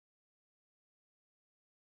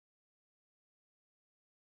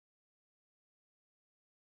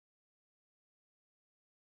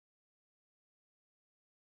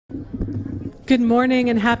Good morning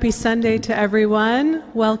and happy Sunday to everyone.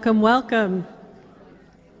 Welcome, welcome.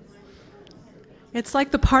 It's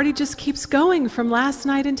like the party just keeps going from last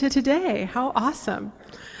night into today. How awesome.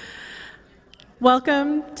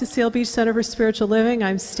 Welcome to Seal Beach Center for Spiritual Living.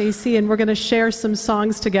 I'm Stacy, and we're going to share some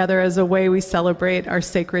songs together as a way we celebrate our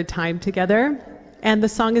sacred time together. And the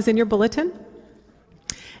song is in your bulletin.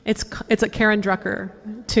 It's a Karen Drucker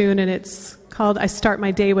tune, and it's called I Start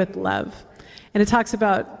My Day with Love. And it talks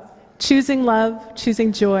about choosing love,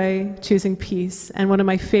 choosing joy, choosing peace. And one of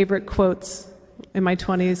my favorite quotes in my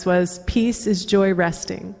 20s was, peace is joy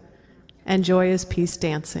resting, and joy is peace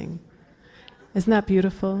dancing. Isn't that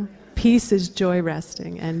beautiful? Peace is joy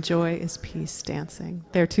resting, and joy is peace dancing.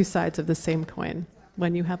 They're two sides of the same coin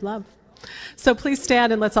when you have love. So please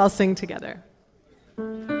stand and let's all sing together.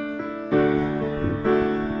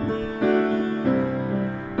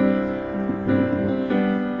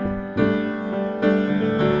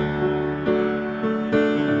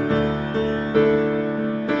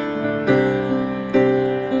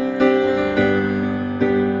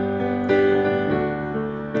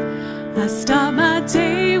 I start my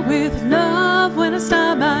day with love. When I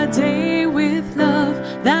start my day with love,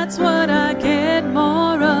 that's what I get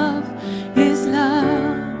more of, is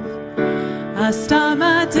love. I start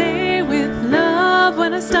my day with love.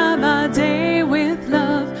 When I start my day with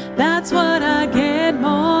love, that's what I get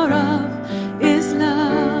more of, is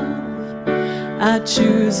love. I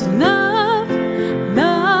choose love,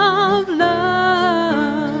 love,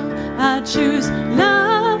 love. I choose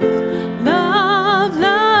love, love,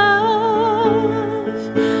 love.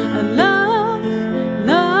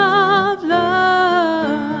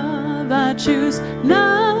 I choose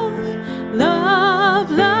love, love,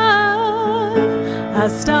 love. I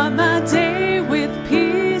start my day with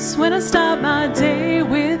peace. When I start my day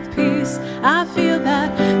with peace, I feel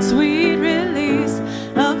that sweet release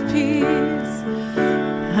of peace.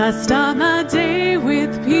 I start my day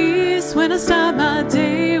with peace. When I start my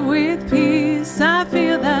day with peace, I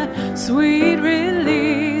feel that sweet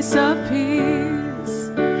release of peace.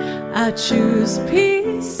 I choose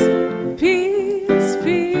peace, peace,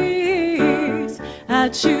 peace. I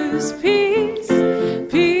choose peace,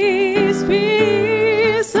 peace,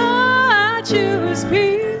 peace. Oh, I choose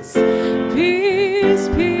peace, peace,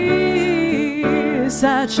 peace.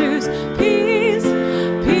 I choose peace,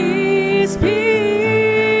 peace,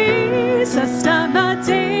 peace. I start my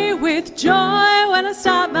day with joy. When I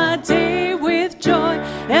start my day with joy,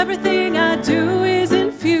 everything I do is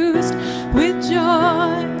infused with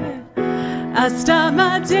joy. I start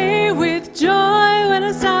my day with joy. When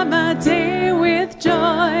I start my day with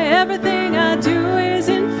joy, everything I do is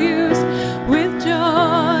infused with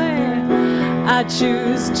joy. I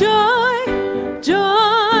choose joy,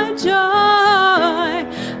 joy, joy.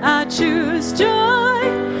 I choose joy,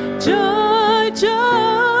 joy, joy.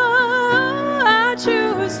 I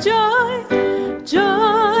choose joy,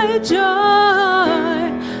 joy, joy.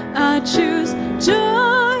 I choose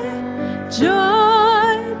joy,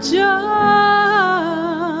 joy, joy.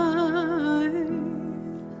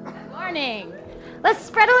 Let's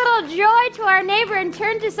spread a little joy to our neighbor and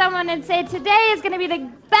turn to someone and say, today is going to be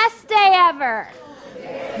the best day ever.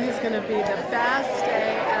 It's going to be the best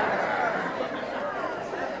day ever.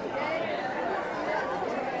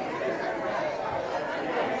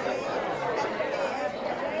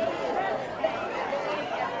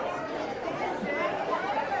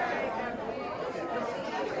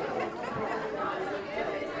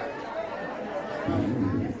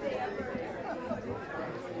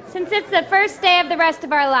 Since it's the first day of the rest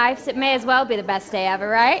of our lives, it may as well be the best day ever,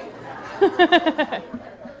 right?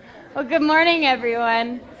 Well, good morning,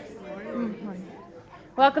 everyone. Good morning.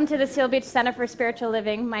 Welcome to the Seal Beach Center for Spiritual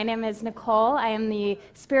Living. My name is Nicole. I am the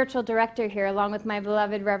spiritual director here, along with my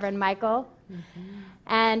beloved Reverend Michael.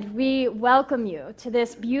 And we welcome you to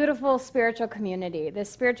this beautiful spiritual community, this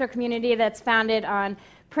spiritual community that's founded on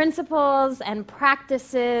principles and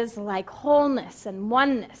practices like wholeness and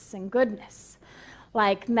oneness and goodness,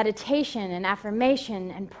 like meditation and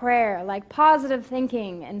affirmation and prayer, like positive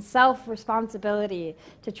thinking and self-responsibility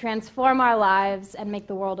to transform our lives and make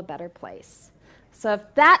the world a better place. So if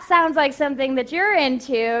that sounds like something that you're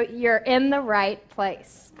into, you're in the right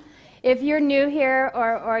place. If you're new here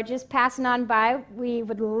or just passing on by, we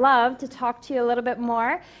would love to talk to you a little bit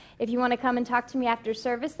more. If you want to come and talk to me after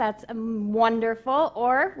service, that's wonderful.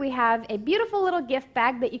 Or we have a beautiful little gift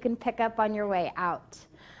bag that you can pick up on your way out.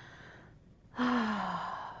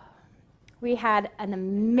 We had an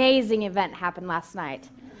amazing event happen last night.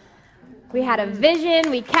 We had a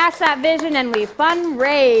vision, we cast that vision, and we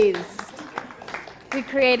fundraised. We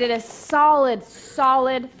created a solid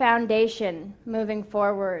foundation moving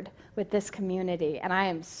forward with this community. And I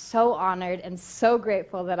am so honored and so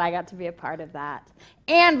grateful that I got to be a part of that.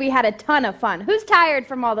 And we had a ton of fun. Who's tired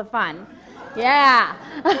from all the fun? Yeah.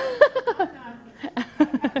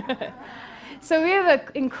 So we have an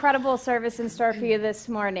incredible service in store for you this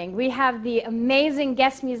morning. We have the amazing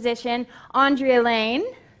guest musician, Andrea Lane,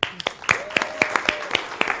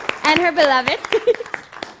 and her beloved.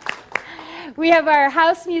 We have our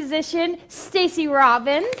house musician, Stacy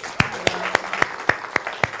Robbins.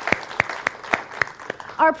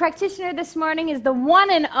 Our practitioner this morning is the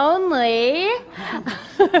one and only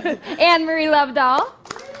Anne-Marie Lovedahl.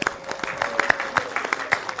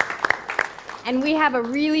 And we have a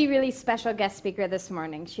really, really special guest speaker this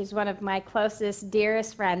morning. She's one of my closest,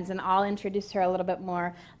 dearest friends, and I'll introduce her a little bit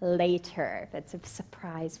more later. It's a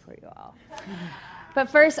surprise for you all.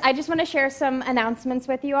 But first, I just want to share some announcements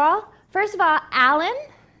with you all. First of all, Alan,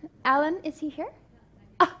 is he here?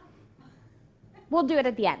 Oh, we'll do it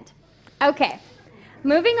at the end. Okay,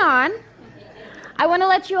 moving on. I want to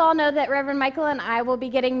let you all know that Reverend Michael and I will be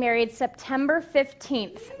getting married September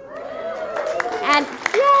 15th. And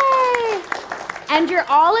yay! And you're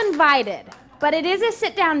all invited, but it is a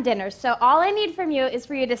sit-down dinner, so all I need from you is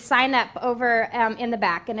for you to sign up over in the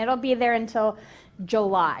back, and it'll be there until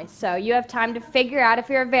July. So you have time to figure out if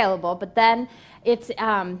you're available, but then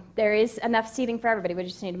there is enough seating for everybody. We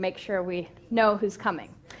just need to make sure we know who's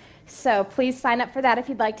coming. So please sign up for that if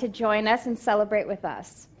you'd like to join us and celebrate with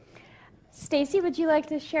us. Stacy, would you like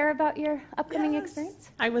to share about your upcoming experience?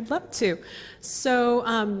 I would love to.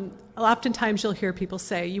 So oftentimes you'll hear people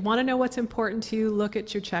say, you want to know what's important to you, look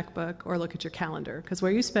at your checkbook or look at your calendar, because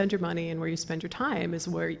where you spend your money and where you spend your time is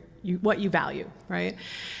what you value, right?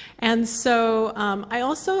 And so I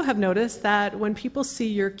also have noticed that when people see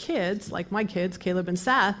your kids, like my kids, Caleb and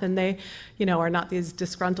Seth, and they, are not these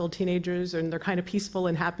disgruntled teenagers and they're kind of peaceful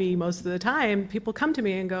and happy most of the time, people come to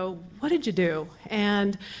me and go, what did you do?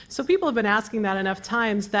 And so people have been asking that enough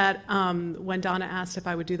times that when Donna asked if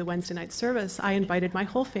I would do the Wednesday night service, I invited my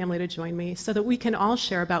whole family to join me so that we can all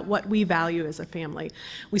share about what we value as a family.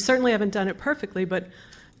 We certainly haven't done it perfectly, but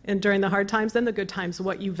during the hard times and the good times,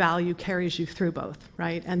 what you value carries you through both,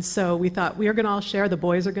 right? And so we thought we are going to all share. The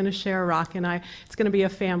boys are going to share, Rock and I. It's going to be a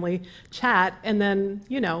family chat. And then,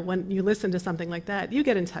 when you listen to something like that, you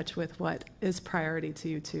get in touch with what is priority to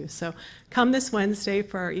you too. So come this Wednesday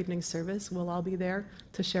for our evening service. We'll all be there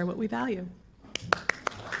to share what we value.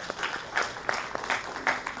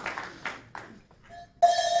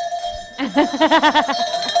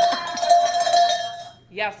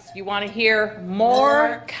 Yes, you want to hear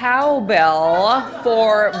more cowbell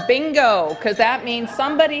for bingo, because that means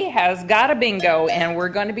somebody has got a bingo, and we're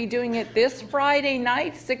going to be doing it this Friday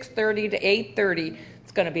night, 6:30 to 8:30.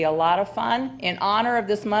 It's going to be a lot of fun in honor of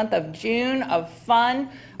this month of June, of fun,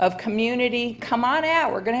 of community. Come on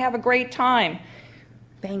out. We're going to have a great time.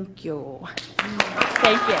 Thank you.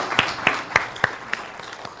 Thank you.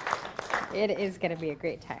 It is going to be a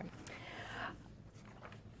great time.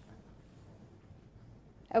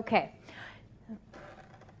 Okay.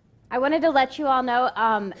 I wanted to let you all know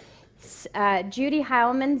Judy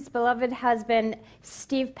Heilman's beloved husband,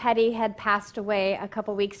 Steve Petty, had passed away a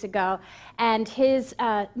couple weeks ago, and his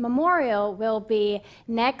memorial will be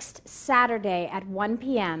next Saturday at 1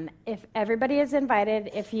 p.m. If everybody is invited,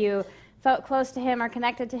 if you felt close to him or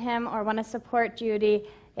connected to him or want to support Judy,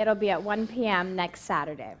 it'll be at 1 p.m. next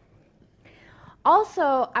Saturday.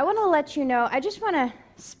 Also, I want to let you know, I just want to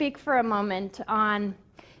speak for a moment on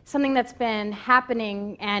something that's been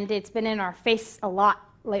happening, and it's been in our face a lot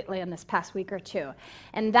lately in this past week or two,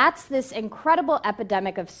 and that's this incredible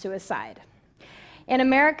epidemic of suicide. In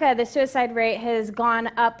America, the suicide rate has gone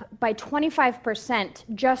up by 25%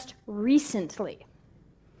 just recently.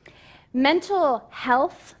 Mental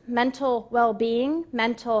health, mental well-being,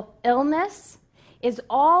 mental illness is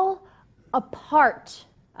all a part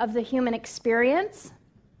of the human experience.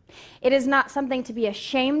 It is not something to be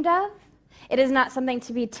ashamed of. It is not something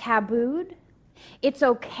to be tabooed. It's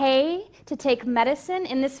okay to take medicine.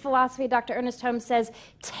 In this philosophy, Dr. Ernest Holmes says,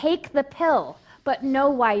 take the pill, but know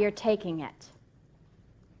why you're taking it.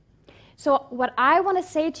 So what I want to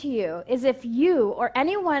say to you is if you or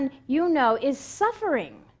anyone you know is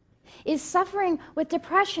suffering with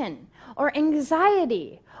depression or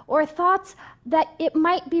anxiety or thoughts that it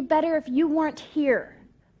might be better if you weren't here,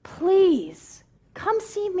 please come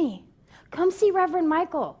see me. Come see Reverend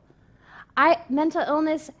Michael. Mental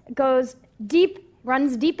illness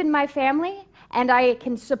runs deep in my family, and I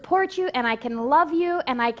can support you, and I can love you,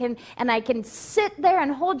 and I can sit there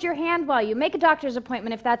and hold your hand while you make a doctor's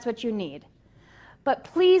appointment if that's what you need. But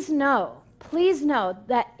please know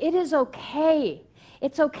that it is okay.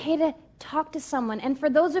 It's okay talk to someone. And for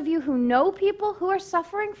those of you who know people who are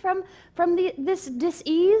suffering from this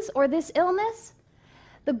disease or this illness,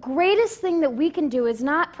 the greatest thing that we can do is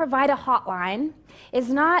not provide a hotline, is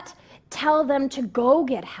not tell them to go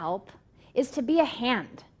get help, is to be a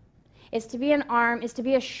hand, is to be an arm, is to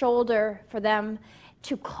be a shoulder for them,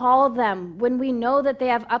 to call them when we know that they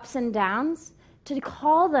have ups and downs, to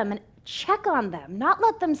call them and check on them, not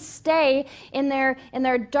let them stay in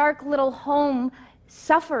their dark little home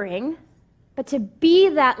suffering, but to be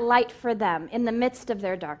that light for them in the midst of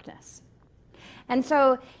their darkness. And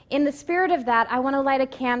so in the spirit of that, I want to light a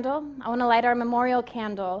candle. I want to light our memorial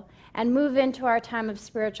candle and move into our time of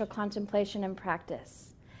spiritual contemplation and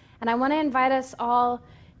practice. And I want to invite us all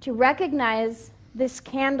to recognize this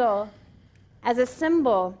candle as a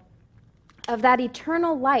symbol of that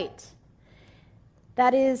eternal light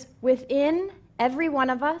that is within every one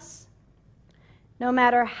of us, no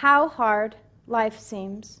matter how hard life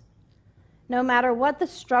seems, no matter what the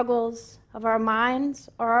struggles of our minds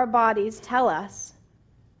or our bodies tell us,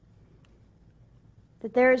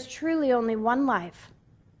 that there is truly only one life,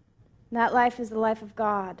 and that life is the life of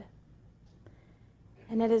God.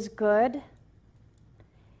 And it is good,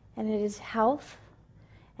 and it is health,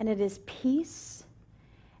 and it is peace.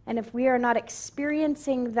 And if we are not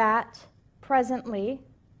experiencing that presently,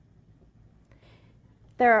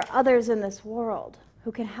 there are others in this world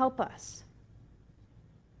who can help us.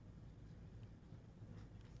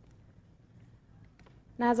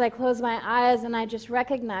 And as I close my eyes and I just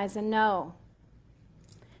recognize and know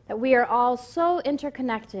that we are all so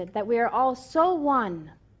interconnected, that we are all so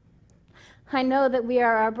one, I know that we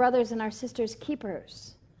are our brothers and our sisters'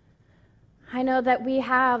 keepers. I know that we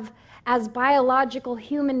have, as biological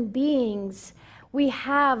human beings, we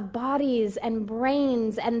have bodies and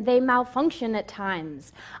brains, and they malfunction at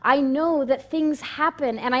times. I know that things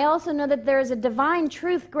happen, and I also know that there is a divine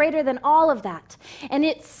truth greater than all of that. And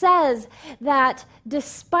it says that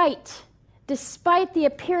despite the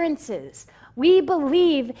appearances, we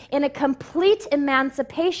believe in a complete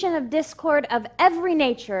emancipation of discord of every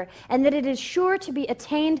nature, and that it is sure to be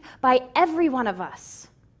attained by every one of us.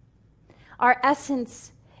 Our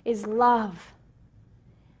essence is love.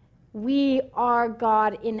 We are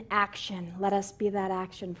God in action. Let us be that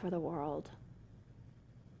action for the world.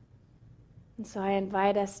 And so I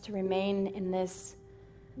invite us to remain in this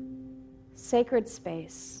sacred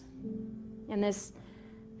space, in this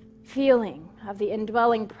feeling of the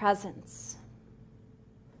indwelling presence,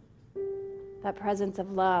 that presence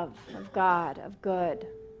of love, of God, of good,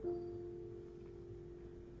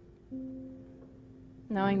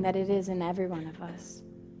 knowing that it is in every one of us.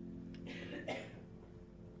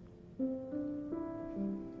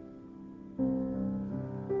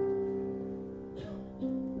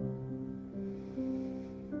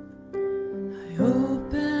 I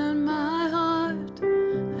open my heart,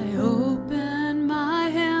 I open my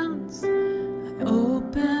hands, I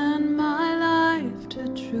open my life to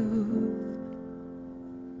truth.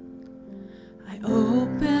 I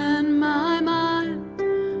open my mind,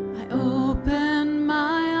 I open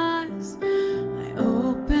my eyes, I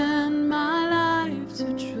open my life to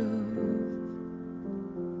truth.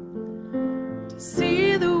 To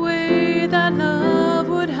see the way that love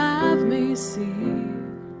would have me see.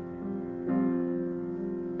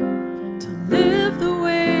 Live the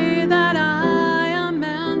way that I am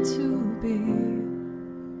meant to be.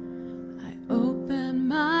 I open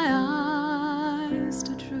my eyes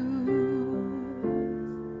to truth.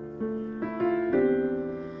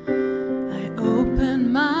 I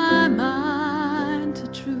open my mind to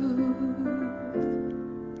truth.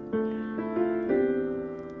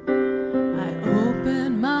 I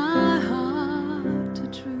open my heart to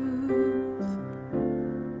truth.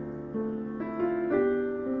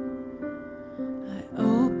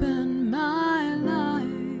 Open my life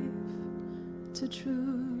to truth.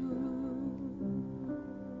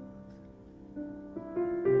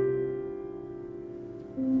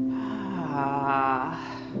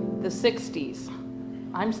 The 60s.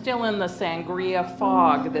 I'm still in the sangria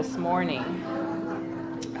fog this morning.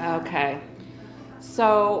 Okay.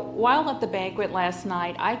 So while at the banquet last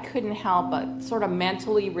night, I couldn't help but sort of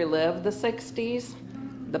mentally relive the 60s.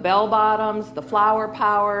 The bell-bottoms, the flower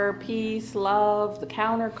power, peace, love, the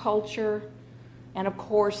counterculture, and of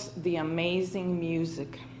course, the amazing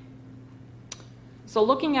music. So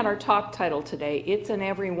looking at our talk title today, It's in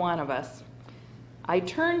Every One of Us, I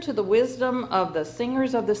turn to the wisdom of the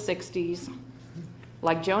singers of the 60s,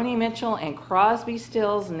 like Joni Mitchell and Crosby,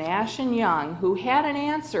 Stills, Nash and Young, who had an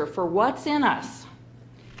answer for what's in us.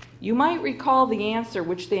 You might recall the answer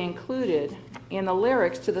which they included in the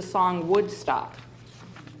lyrics to the song Woodstock.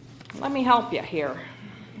 Let me help you here.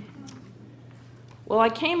 Well, I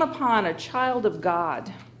came upon a child of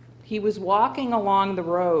God. He was walking along the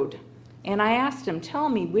road, and I asked him, "Tell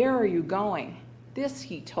me, where are you going?" This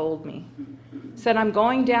he told me. Said, "I'm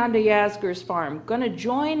going down to Yasgur's farm, going to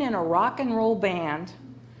join in a rock and roll band.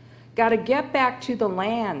 Got to get back to the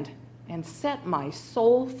land and set my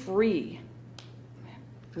soul free."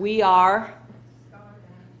 We are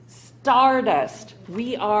stardust.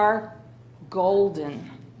 We are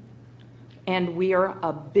golden. And we are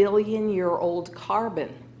a billion-year-old carbon.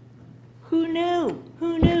 Who knew?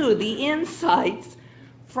 Who knew the insights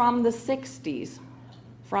from the 60s,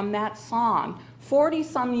 from that song?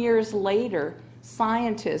 40-some years later,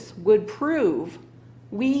 scientists would prove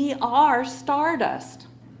we are stardust.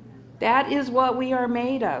 That is what we are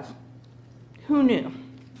made of. Who knew?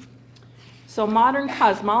 So modern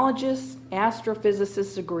cosmologists,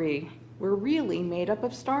 astrophysicists agree we're really made up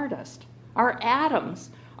of stardust. Our atoms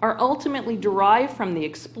are ultimately derived from the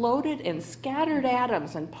exploded and scattered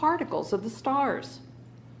atoms and particles of the stars.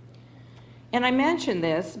 And I mention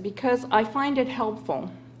this because I find it helpful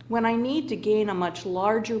when I need to gain a much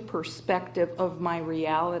larger perspective of my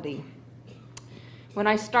reality. When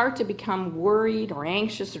I start to become worried or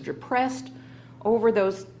anxious or depressed over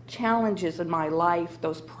those challenges in my life,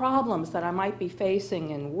 those problems that I might be facing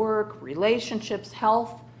in work, relationships,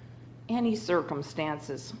 health, any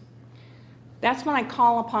circumstances, that's when I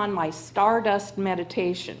call upon my stardust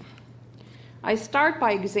meditation. I start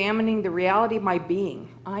by examining the reality of my being.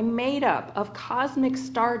 I'm made up of cosmic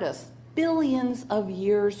stardust, billions of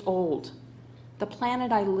years old. The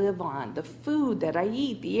planet I live on, the food that I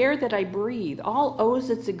eat, the air that I breathe, all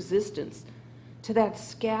owes its existence to that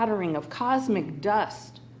scattering of cosmic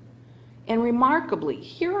dust. And remarkably,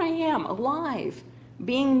 here I am, alive,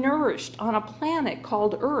 being nourished on a planet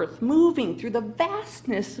called Earth, moving through the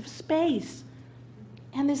vastness of space.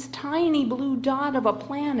 And this tiny blue dot of a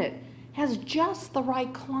planet has just the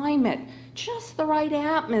right climate, just the right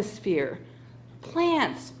atmosphere,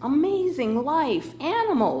 plants, amazing life,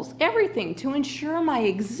 animals, everything to ensure my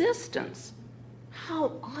existence.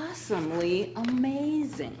 How awesomely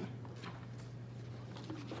amazing.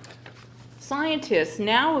 Scientists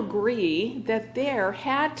now agree that there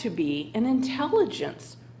had to be an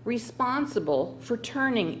intelligence responsible for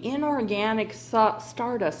turning inorganic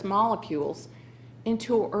stardust molecules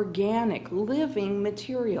into organic, living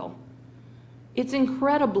material. It's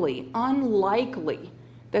incredibly unlikely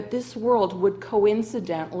that this world would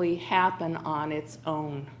coincidentally happen on its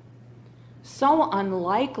own. So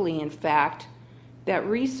unlikely, in fact, that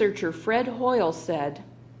researcher Fred Hoyle said,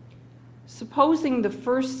 "Supposing the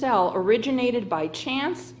first cell originated by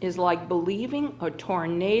chance is like believing a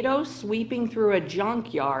tornado sweeping through a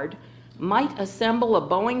junkyard might assemble a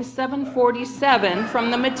Boeing 747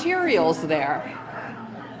 from the materials there."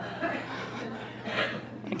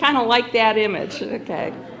 I kind of like that image,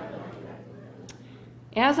 okay.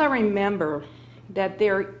 As I remember that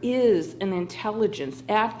there is an intelligence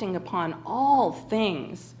acting upon all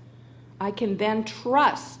things, I can then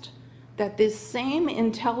trust that this same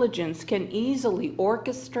intelligence can easily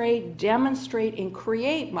orchestrate, demonstrate, and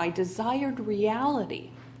create my desired reality.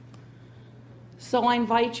 So I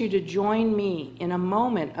invite you to join me in a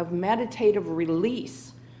moment of meditative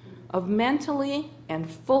release, of mentally and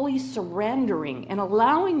fully surrendering and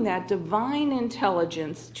allowing that divine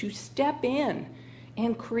intelligence to step in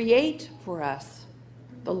and create for us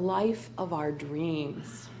the life of our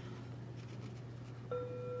dreams.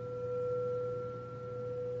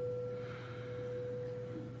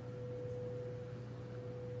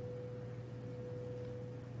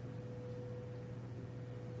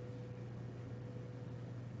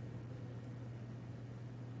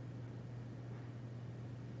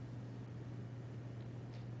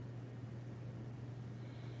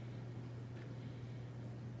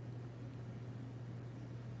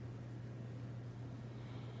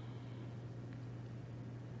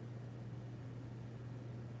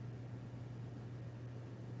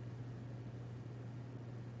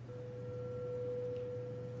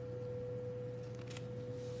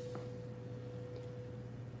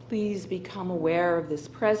 Please become aware of this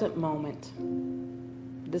present moment,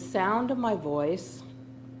 the sound of my voice,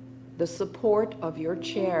 the support of your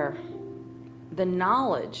chair, the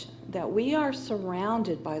knowledge that we are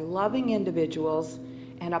surrounded by loving individuals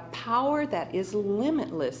and a power that is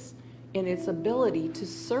limitless in its ability to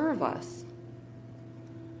serve us.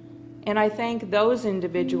 And I thank those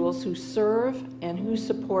individuals who serve and who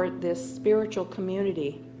support this spiritual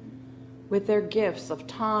community with their gifts of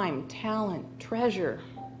time, talent, treasure.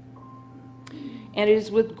 And it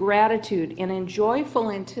is with gratitude and in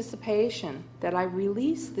joyful anticipation that I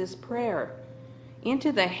release this prayer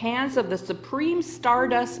into the hands of the Supreme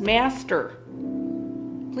Stardust Master,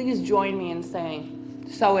 please join me in saying,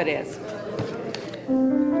 so it is.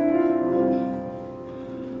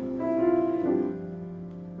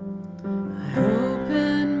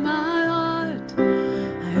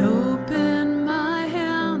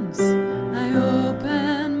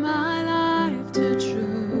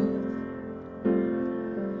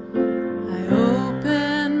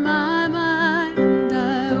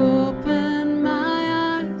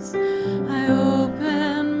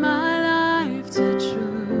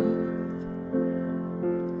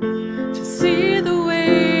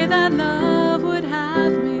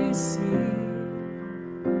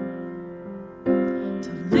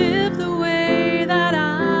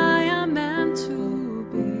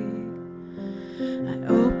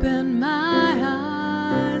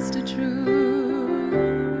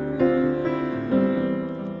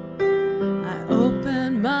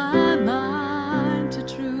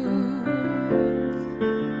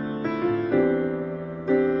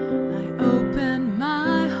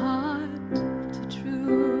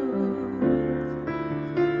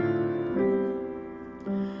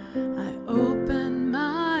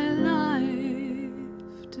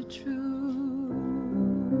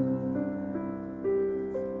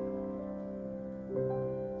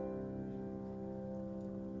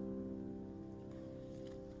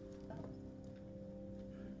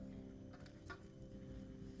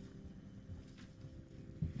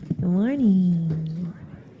 Good morning.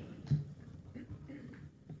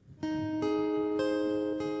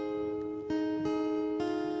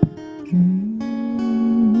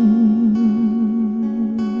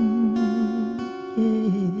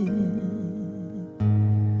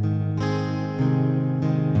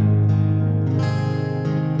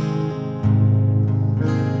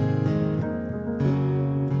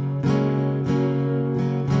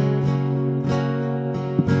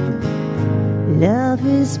 Love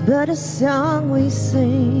is but a song we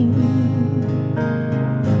sing,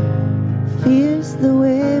 fear's the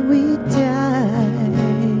way we die.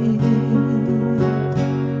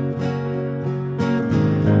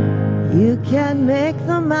 You can make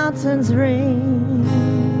the mountains ring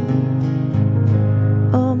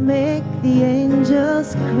or make the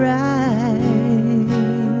angels cry.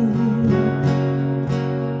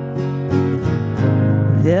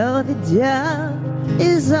 Though the dove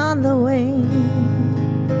is on the wing,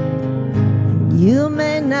 you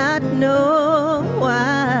may not know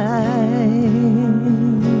why.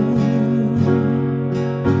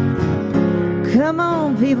 Come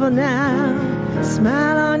on, people, now,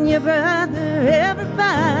 smile on your brother.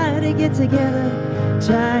 Everybody get together,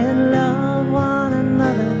 try and love one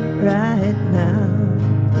another right now.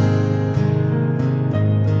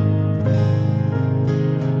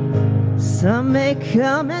 Some may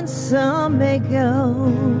come and some may go,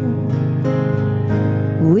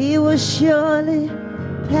 we will surely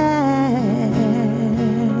pass.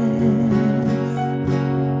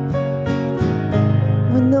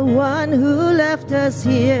 When the one who left us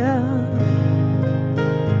here,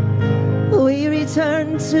 we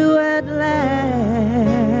return to at last.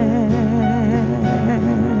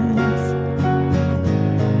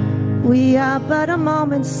 We are but a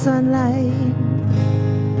moment's sunlight,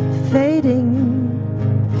 fading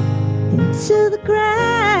into the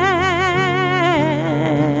grass.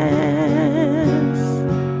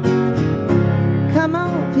 Come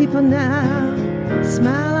on, people, now,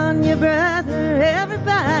 smile on your brother.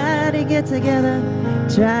 Everybody get together,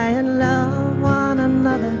 try and love one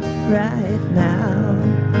another right now.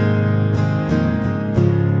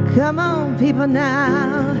 Come on, people,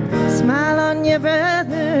 now, smile on your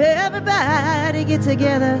brother. Everybody get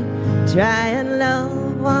together, try and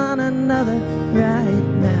love one another right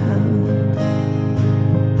now.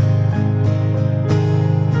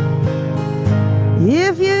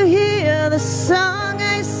 If you hear the song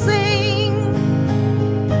I sing,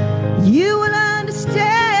 you will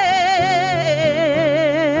understand.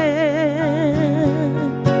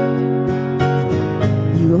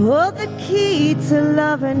 You hold the key to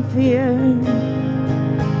love and fear.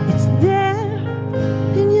 It's there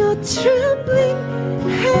in your trembling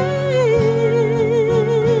hand.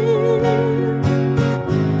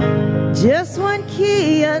 Just one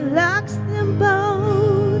key unlocks them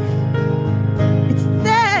both. It's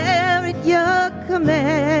there at your command.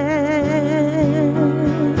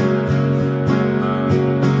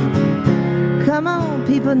 Come on,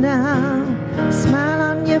 people, now, smile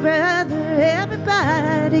on your brother.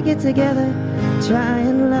 Everybody get together, try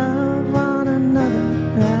and love one another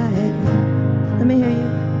right now. Let me hear you.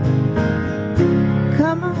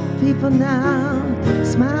 Come on, people, now,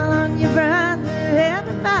 smile on your brother.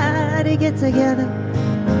 Everybody get together.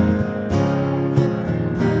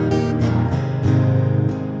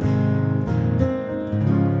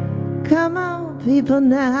 Come on, people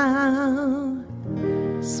now,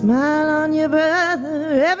 smile on your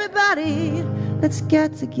brother. Everybody, let's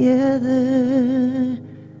get together.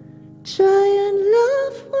 Try and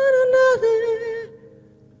love one another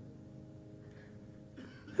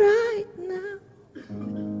right now.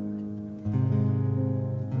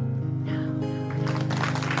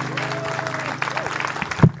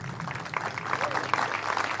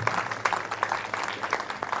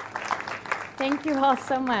 Thank you all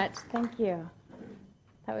so much. Thank you.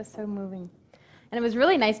 That was so moving. And it was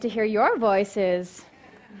really nice to hear your voices.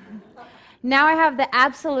 Now I have the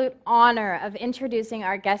absolute honor of introducing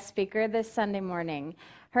our guest speaker this Sunday morning.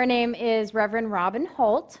 Her name is Reverend Robyn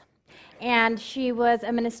Holt, and she was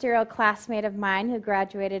a ministerial classmate of mine who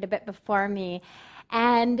graduated a bit before me.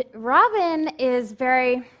 And Robyn is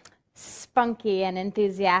very spunky and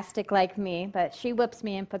enthusiastic like me, but she whips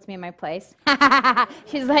me and puts me in my place.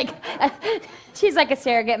 she's like a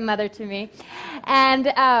surrogate mother to me.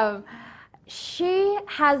 And she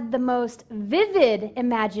has the most vivid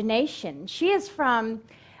imagination. She is from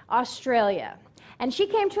Australia, and she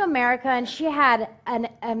came to America, and she had an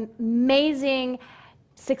amazing,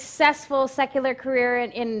 successful secular career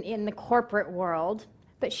in the corporate world.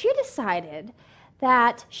 But she decided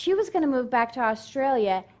that she was going to move back to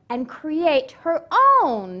Australia and create her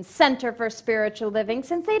own Center for Spiritual Living,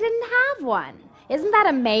 since they didn't have one. Isn't that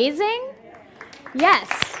amazing? Yes.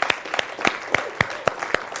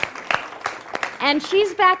 And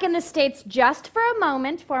she's back in the States just for a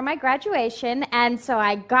moment for my graduation, and so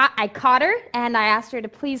I caught her, and I asked her to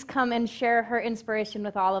please come and share her inspiration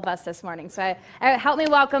with all of us this morning. So help me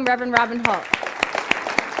welcome Reverend Robyn Holt.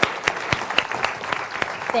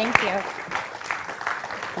 Thank you.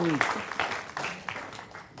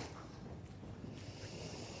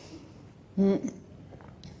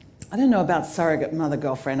 I don't know about surrogate mother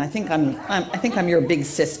girlfriend. I think I'm your big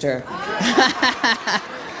sister.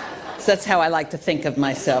 So that's how I like to think of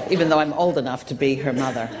myself, even though I'm old enough to be her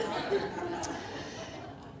mother.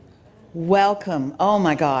 Welcome. Oh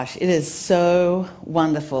my gosh, it is so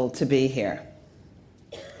wonderful to be here.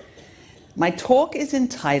 My talk is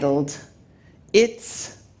entitled,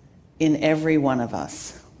 It's in Every One of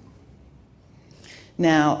Us.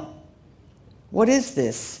 Now, what is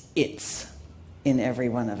this it's in every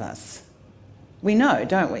one of us? We know,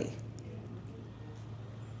 don't we?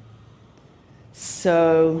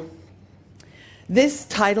 So, this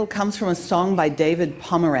title comes from a song by David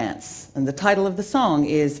Pomerantz, and the title of the song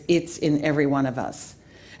is It's in Every One of Us.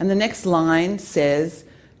 And the next line says,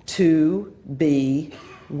 to be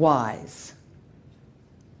wise.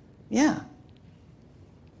 Yeah.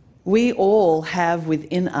 We all have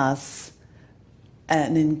within us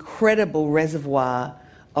an incredible reservoir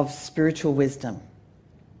of spiritual wisdom.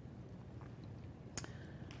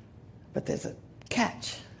 But there's a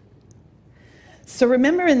catch. So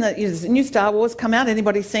remember in the new Star Wars come out?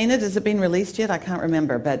 Anybody seen it? Has it been released yet? I can't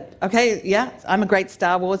remember. But okay, yeah, I'm a great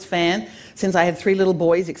Star Wars fan. Since I had 3 little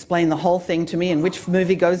boys explain the whole thing to me and which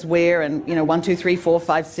movie goes where, and 1, 2, 3, 4,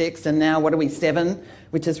 5, 6, and now what are we, 7,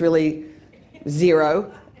 which is really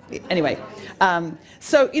 0. Anyway,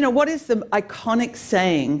 so what is the iconic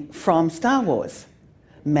saying from Star Wars?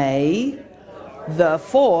 May the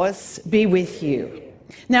Force be with you.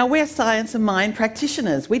 Now, we're science of mind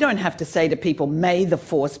practitioners. We don't have to say to people, may the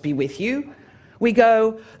Force be with you. We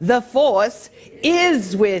go, the Force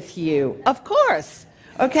is with you. Of course.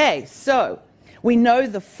 Okay, so we know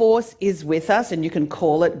the Force is with us, and you can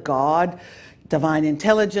call it God, divine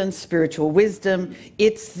intelligence, spiritual wisdom.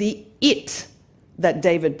 It's the it that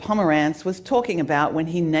David Pomerantz was talking about when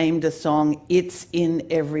he named a song, It's in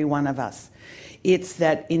Every One of Us. It's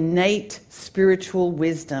that innate spiritual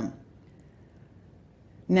wisdom.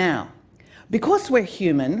 Now, because we're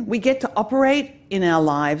human, we get to operate in our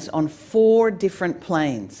lives on 4 different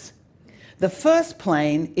planes. The first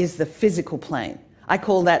plane is the physical plane. I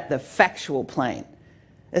call that the factual plane.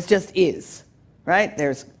 It just is, right?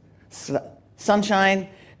 There's sunshine,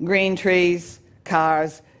 green trees,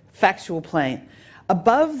 cars, factual plane.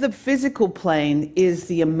 Above the physical plane is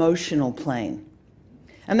the emotional plane.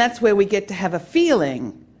 And that's where we get to have a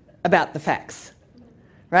feeling about the facts,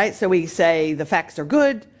 right? So we say the facts are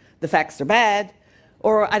good, the facts are bad,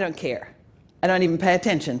 or I don't care. I don't even pay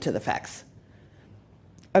attention to the facts.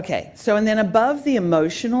 Okay, so and then above the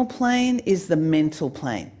emotional plane is the mental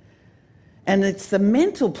plane. And it's the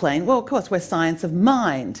mental plane, well, of course, we're science of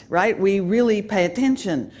mind, right? We really pay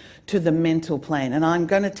attention to the mental plane. And I'm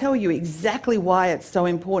going to tell you exactly why it's so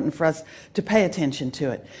important for us to pay attention to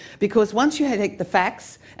it. Because once you take the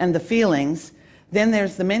facts and the feelings, then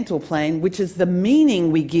there's the mental plane, which is the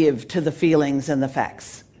meaning we give to the feelings and the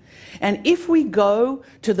facts. And if we go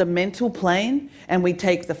to the mental plane and we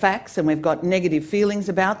take the facts and we've got negative feelings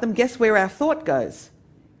about them, guess where our thought goes?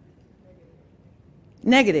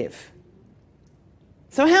 Negative.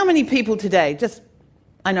 So how many people today,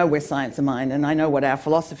 I know we're science of mind and I know what our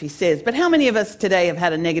philosophy says, but how many of us today have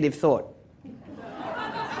had a negative thought?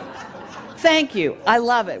 Thank you. I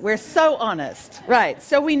love it. We're so honest. Right.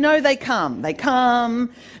 So we know they come. They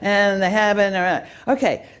come and they happen.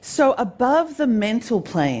 Okay. So above the mental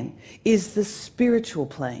plane is the spiritual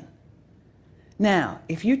plane. Now,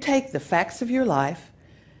 if you take the facts of your life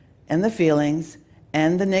and the feelings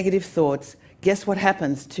and the negative thoughts, guess what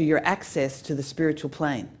happens to your access to the spiritual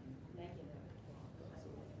plane?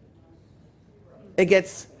 It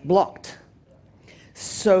gets blocked.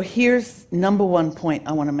 So here's number one point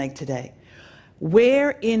I want to make today.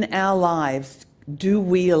 Where in our lives do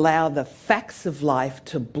we allow the facts of life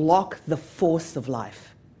to block the force of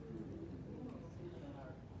life?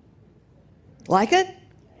 Like it?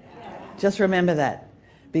 Just remember that.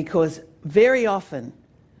 Because very often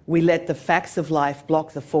we let the facts of life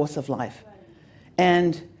block the force of life.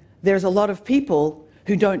 And there's a lot of people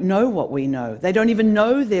who don't know what we know. They don't even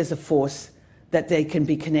know there's a force that they can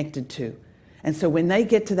be connected to. And so when they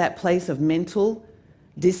get to that place of mental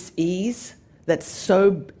dis-ease that's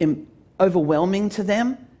so overwhelming to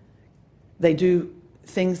them, they do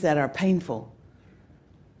things that are painful,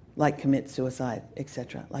 like commit suicide,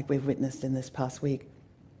 etc., like we've witnessed in this past week.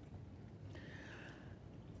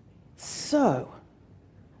 So,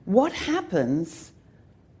 what happens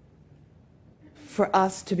for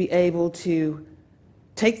us to be able to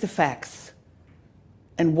take the facts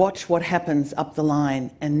and watch what happens up the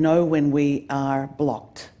line and know when we are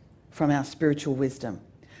blocked from our spiritual wisdom?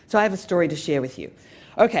 So I have a story to share with you.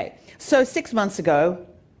 Okay, so 6 months ago,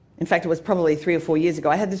 in fact it was probably 3 or 4 years ago,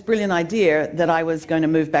 I had this brilliant idea that I was going to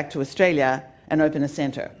move back to Australia and open a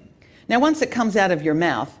centre. Now once it comes out of your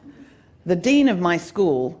mouth, the dean of my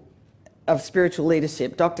school of spiritual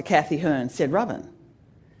leadership, Dr. Kathy Hearn, said, "Robyn,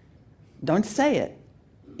 don't say it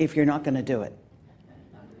if you're not going to do it."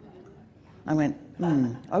 I went,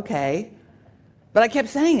 okay. But I kept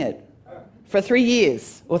saying it for 3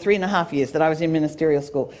 years or 3.5 years that I was in ministerial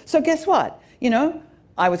school. So guess what?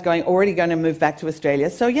 I was already going to move back to Australia.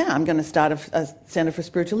 So yeah, I'm going to start a Centre for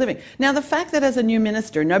Spiritual Living. Now the fact that as a new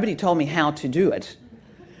minister, nobody told me how to do it,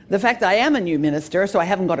 the fact that I am a new minister, so I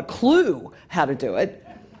haven't got a clue how to do it,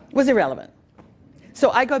 was irrelevant.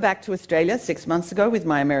 So I go back to Australia 6 months ago with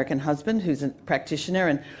my American husband, who's a practitioner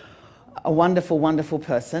and a wonderful, wonderful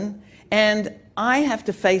person. And I have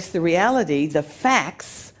to face the reality, the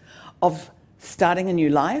facts of starting a new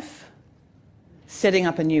life, setting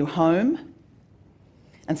up a new home,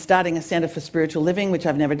 and starting a Centre for Spiritual Living, which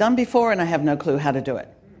I've never done before, and I have no clue how to do it.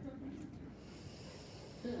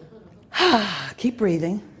 Keep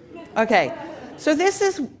breathing. Okay, so this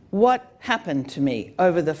is what happened to me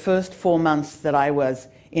over the first 4 months that I was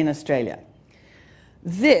in Australia.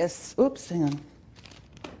 Oops, hang on.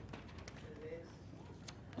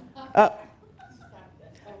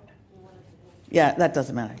 Yeah, that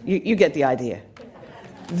doesn't matter. You get the idea.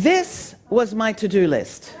 This was my to-do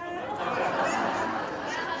list.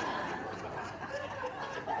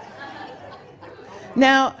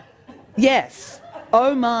 Now, yes,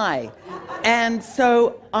 oh my. And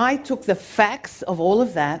so I took the facts of all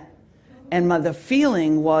of that, and the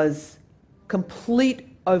feeling was complete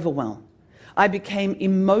overwhelm. I became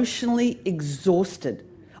emotionally exhausted.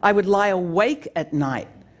 I would lie awake at night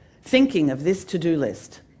thinking of this to-do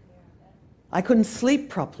list. I couldn't sleep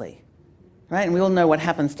properly, right? And we all know what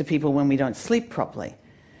happens to people when we don't sleep properly.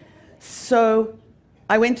 So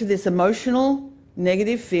I went to this emotional,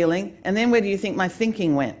 negative feeling, and then where do you think my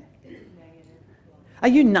thinking went? Are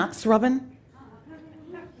you nuts, Robyn?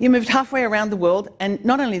 You moved halfway around the world, and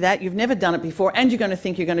not only that, you've never done it before, and you're going to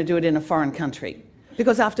think you're going to do it in a foreign country.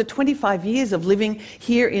 Because after 25 years of living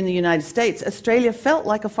here in the United States, Australia felt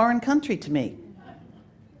like a foreign country to me.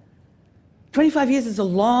 25 years is a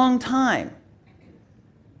long time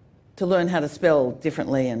to learn how to spell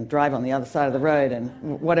differently and drive on the other side of the road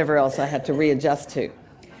and whatever else I had to readjust to.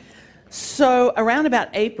 So around about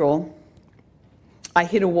April, I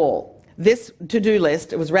hit a wall. This to-do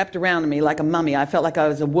list, it was wrapped around me like a mummy. I felt like I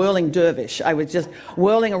was a whirling dervish. I was just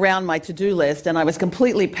whirling around my to-do list, and I was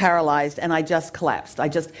completely paralyzed, and I just collapsed. I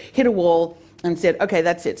just hit a wall and said, okay,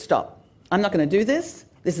 that's it, stop. I'm not going to do this.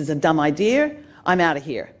 This is a dumb idea. I'm out of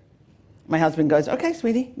here. My husband goes, okay,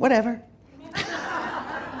 sweetie, whatever.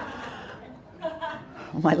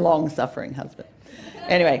 My long-suffering husband.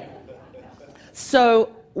 Anyway,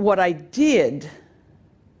 so what I did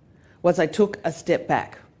was I took a step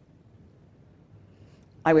back.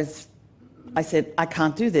 I was I said, I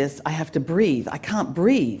can't do this. I have to breathe. I can't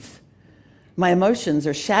breathe. My emotions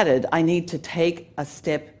are shattered. I need to take a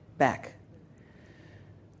step back.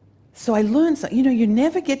 So I learned something. You know, you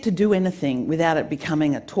never get to do anything without it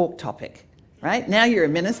becoming a talk topic, right? Now you're a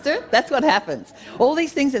minister. That's what happens. All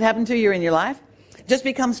these things that happen to you in your life just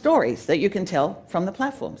become stories that you can tell from the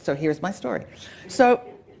platform. So here's my story. So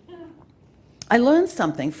I learned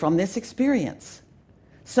something from this experience.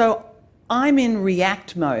 So I'm in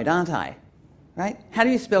react mode, aren't I? Right? How do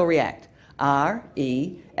you spell react?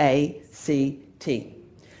 R-E-A-C-T.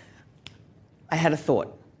 I had a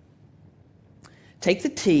thought. Take the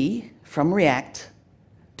T from react,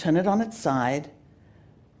 turn it on its side,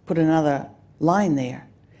 put another line there,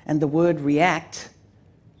 and the word react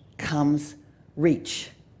comes reach.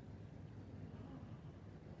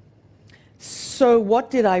 So what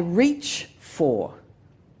did I reach for?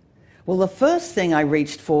 Well, the first thing I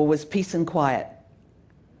reached for was peace and quiet.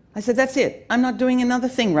 I said, that's it. I'm not doing another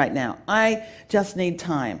thing right now. I just need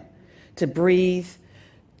time to breathe,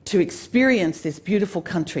 to experience this beautiful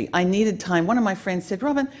country. I needed time. One of my friends said,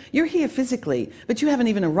 Robyn, you're here physically, but you haven't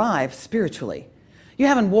even arrived spiritually. You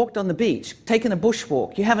haven't walked on the beach, taken a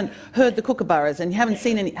bushwalk. You haven't heard the kookaburras, and you haven't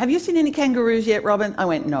seen any. Have you seen any kangaroos yet, Robyn? I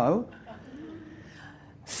went, no.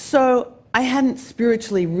 So I hadn't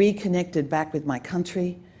spiritually reconnected back with my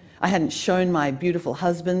country. I hadn't shown my beautiful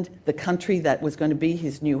husband the country that was going to be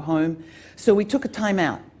his new home. So we took a time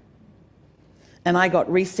out. And I got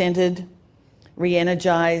recentered,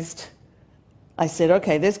 re-energized. I said,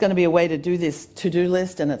 okay, there's going to be a way to do this to-do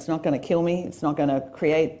list, and it's not going to kill me. It's not going to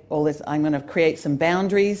create all this. I'm going to create some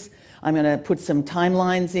boundaries. I'm going to put some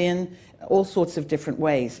timelines in, all sorts of different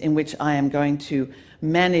ways in which I am going to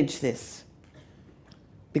manage this.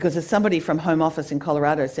 Because as somebody from home office in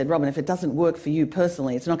Colorado said, Robyn, if it doesn't work for you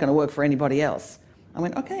personally, it's not going to work for anybody else. I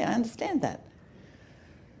went, okay, I understand that.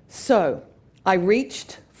 So I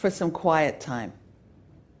reached for some quiet time.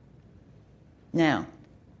 Now,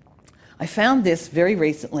 I found this very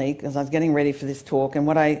recently because I was getting ready for this talk, and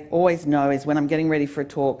what I always know is when I'm getting ready for a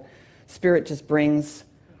talk, Spirit just brings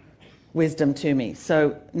wisdom to me.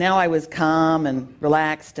 So now I was calm and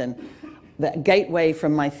relaxed, and the gateway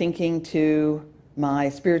from my thinking to my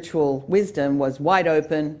spiritual wisdom was wide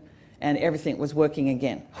open, and everything was working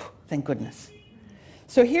again. Thank goodness.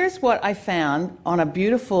 So here's what I found on a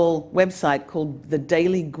beautiful website called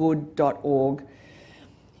thedailygood.org.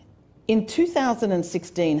 In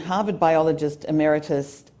 2016, Harvard biologist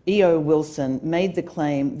emeritus E.O. Wilson made the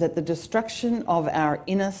claim that the destruction of our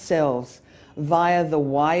inner selves via the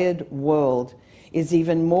wired world is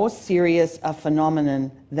even more serious a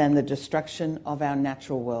phenomenon than the destruction of our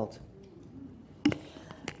natural world.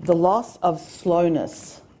 The loss of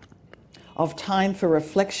slowness, of time for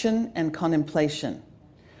reflection and contemplation,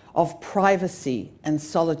 of privacy and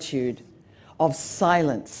solitude, of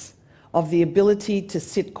silence, of the ability to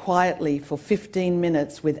sit quietly for 15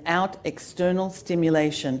 minutes without external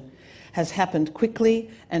stimulation has happened quickly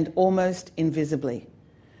and almost invisibly.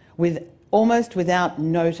 Almost without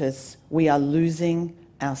notice, we are losing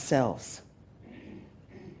ourselves.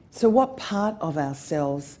 So what part of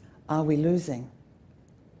ourselves are we losing?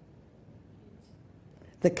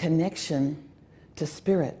 The connection to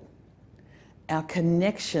spirit, our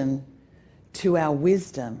connection to our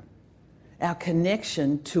wisdom, our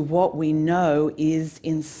connection to what we know is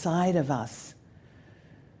inside of us.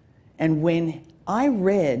 And when I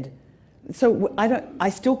read, so I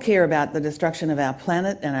still care about the destruction of our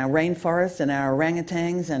planet and our rainforests and our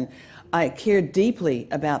orangutans, and I care deeply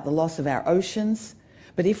about the loss of our oceans.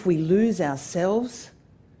 But if we lose ourselves,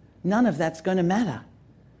 none of that's going to matter.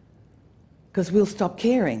 Because we'll stop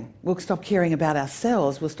caring. We'll stop caring about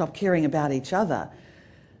ourselves. We'll stop caring about each other.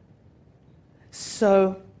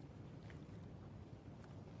 So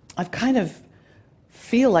I've kind of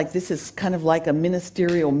feel like this is kind of like a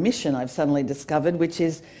ministerial mission I've suddenly discovered, which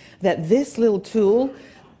is that this little tool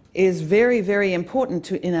is very, very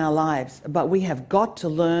important in our lives, but we have got to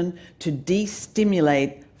learn to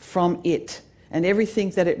de-stimulate from it and everything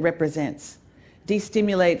that it represents.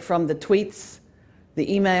 De-stimulate from the tweets, the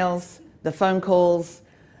emails, the phone calls,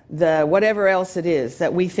 the whatever else it is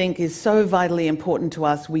that we think is so vitally important to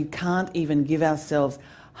us, we can't even give ourselves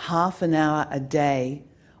half an hour a day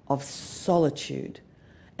of solitude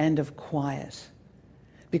and of quiet,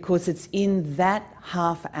 because it's in that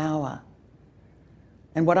half hour.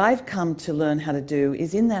 And what I've come to learn how to do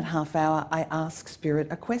is in that half hour, I ask Spirit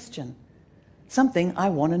a question, something I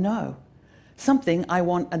want to know, something I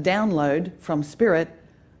want a download from Spirit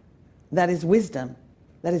that is wisdom,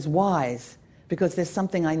 that is wise, because there's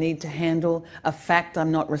something I need to handle, a fact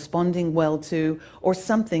I'm not responding well to, or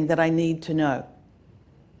something that I need to know.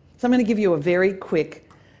 So I'm going to give you a very quick,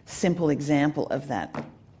 simple example of that.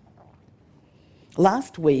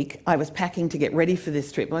 Last week, I was packing to get ready for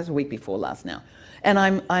this trip. Well, it was a week before last now. And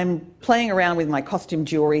I'm playing around with my costume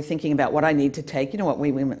jewelry, thinking about what I need to take. You know what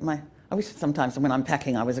we women, I wish sometimes when I'm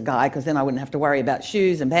packing I was a guy, because then I wouldn't have to worry about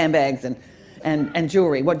shoes and handbags and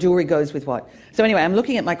jewelry, what jewelry goes with what. So anyway, I'm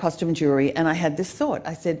looking at my costume jewelry, and I had this thought.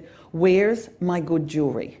 I said, where's my good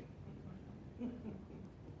jewelry?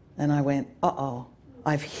 And I went, uh-oh,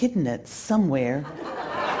 I've hidden it somewhere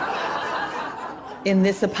in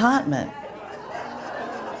this apartment.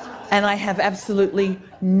 And I have absolutely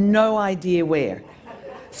no idea where.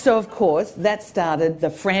 So, of course, that started the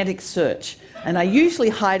frantic search. And I usually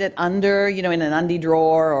hide it under, in an undie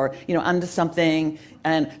drawer or, under something.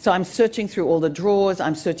 And so I'm searching through all the drawers,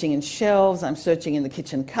 I'm searching in shelves, I'm searching in the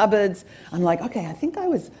kitchen cupboards. I'm like, okay, I think I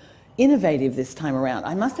was innovative this time around.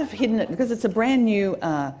 I must have hidden it because it's a brand new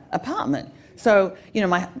apartment. So,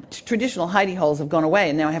 my traditional hidey holes have gone away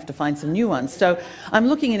and now I have to find some new ones. So I'm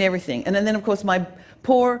looking at everything. And then of course, my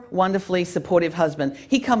poor, wonderfully supportive husband,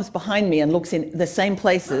 he comes behind me and looks in the same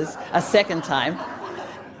places a second time.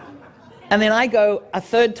 And then I go a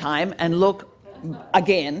third time and look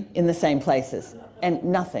again in the same places. And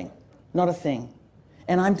nothing, not a thing.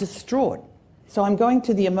 And I'm distraught. So I'm going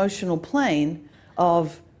to the emotional plane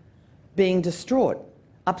of being distraught,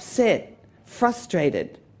 upset,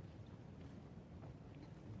 frustrated.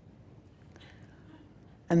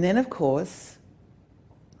 And then, of course,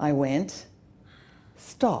 I went,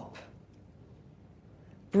 stop,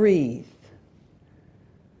 breathe,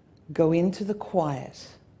 go into the quiet.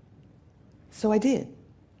 So I did.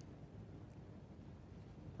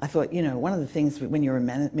 I thought, one of the things when you're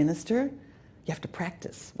a minister, you have to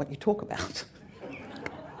practice what you talk about.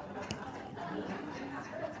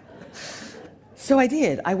 So I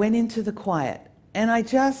did. I went into the quiet and I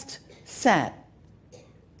just sat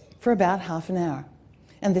for about half an hour.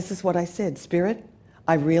 And this is what I said, Spirit,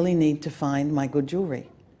 I really need to find my good jewelry.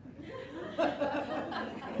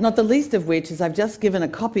 Not the least of which is I've just given a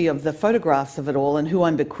copy of the photographs of it all and who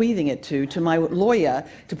I'm bequeathing it to my lawyer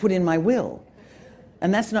to put in my will.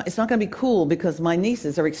 And it's not going to be cool because my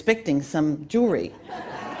nieces are expecting some jewelry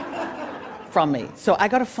from me. So I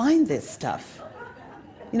got to find this stuff.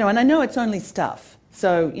 And I know it's only stuff.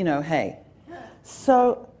 So, hey.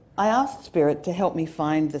 So I asked Spirit to help me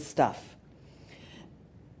find the stuff.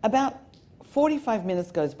 About 45 minutes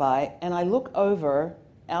goes by and I look over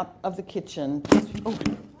out of the kitchen.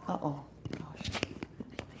 Oh, gosh.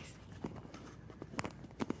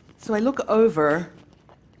 So I look over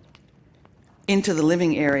into the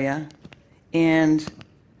living area, and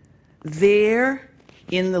there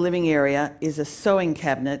in the living area is a sewing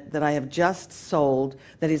cabinet that I have just sold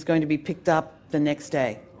that is going to be picked up the next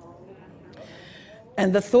day.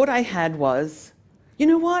 And the thought I had was, you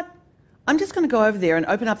know what? I'm just going to go over there and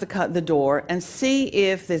open up the door and see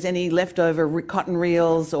if there's any leftover cotton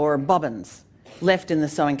reels or bobbins left in the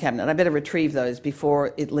sewing cabinet. I better retrieve those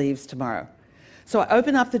before it leaves tomorrow. So I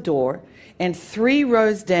open up the door, and 3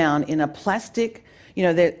 rows down in a plastic,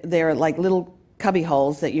 they're like little cubby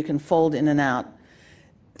holes that you can fold in and out.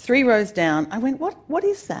 3 rows down, I went, what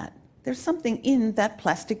is that? There's something in that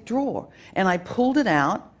plastic drawer. And I pulled it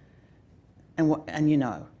out, and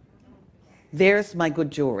there's my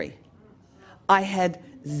good jewelry. I had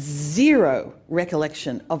zero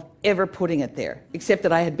recollection of ever putting it there, except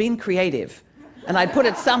that I had been creative, and I'd put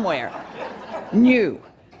it somewhere new.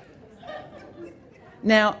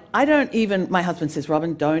 Now, my husband says,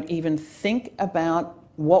 Robyn, don't even think about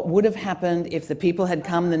what would have happened if the people had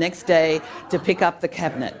come the next day to pick up the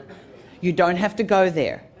cabinet. You don't have to go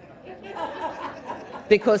there.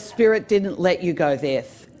 Because Spirit didn't let you go there.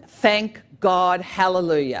 Thank God,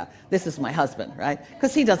 hallelujah. This is my husband, right?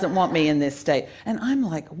 Because he doesn't want me in this state. And I'm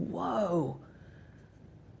like, whoa.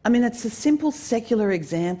 I mean, it's a simple secular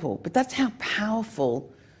example, but that's how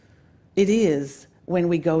powerful it is when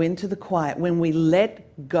we go into the quiet, when we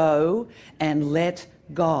let go and let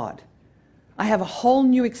God. I have a whole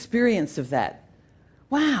new experience of that.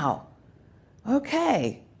 Wow.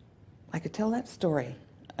 Okay. I could tell that story.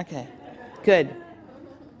 Okay. Good.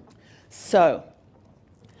 So,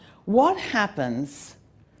 what happens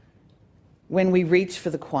when we reach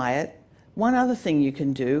for the quiet? One other thing you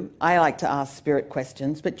can do, I like to ask Spirit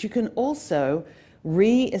questions, but you can also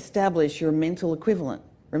re-establish your mental equivalent.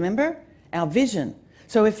 Remember? Our vision.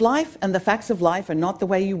 So if life and the facts of life are not the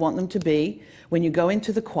way you want them to be, when you go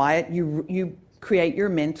into the quiet, you create your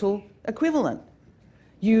mental equivalent.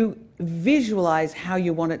 You visualize how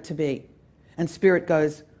you want it to be. And Spirit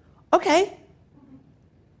goes, okay,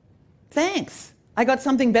 thanks. I got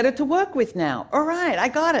something better to work with now. All right, I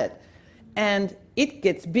got it. And it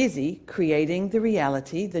gets busy creating the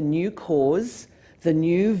reality, the new cause, the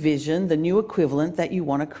new vision, the new equivalent that you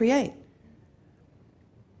want to create.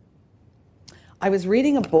 I was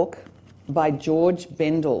reading a book by George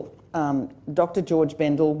Bendel. Dr. George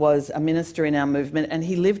Bendel was a minister in our movement, and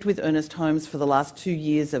he lived with Ernest Holmes for the last 2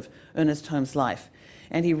 years of Ernest Holmes' life.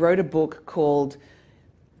 And he wrote a book called,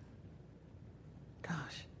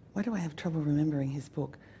 gosh, why do I have trouble remembering his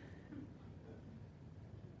book?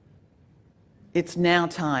 It's Now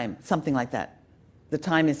Time, something like that. The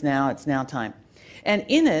time is now, it's now time. And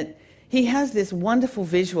in it, he has this wonderful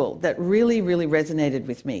visual that really, really resonated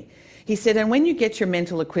with me. He said, and when you get your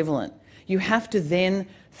mental equivalent, you have to then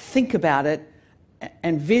think about it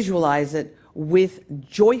and visualize it with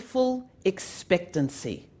joyful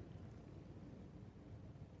expectancy.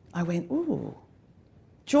 I went, ooh,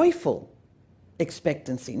 joyful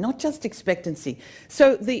expectancy, not just expectancy.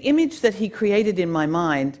 So the image that he created in my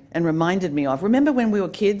mind and reminded me of, remember when we were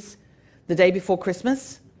kids, the day before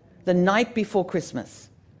Christmas, the night before Christmas,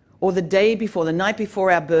 or the day before, the night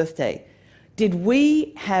before our birthday, did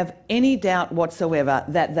we have any doubt whatsoever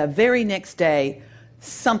that the very next day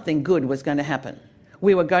something good was going to happen?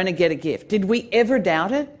 We were going to get a gift. Did we ever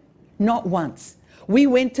doubt it? Not once. We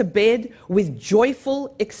went to bed with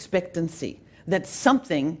joyful expectancy that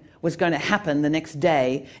something was going to happen the next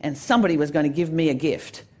day and somebody was going to give me a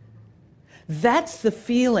gift. That's the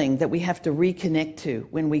feeling that we have to reconnect to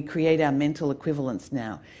when we create our mental equivalents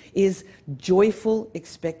now, is joyful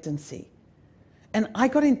expectancy. And I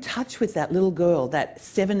got in touch with that little girl, that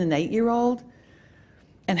 7 and 8-year-old,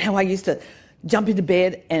 and how I used to jump into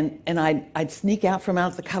bed and I'd sneak out from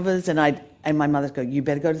out the covers and my mother'd go, you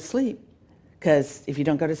better go to sleep, because if you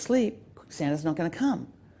don't go to sleep, Santa's not going to come.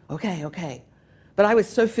 Okay. But I was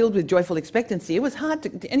so filled with joyful expectancy, it was hard to,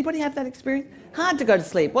 did anybody have that experience? Hard to go to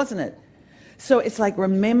sleep, wasn't it? So it's like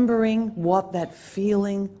remembering what that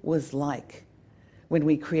feeling was like when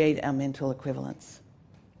we create our mental equivalents.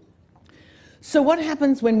 So what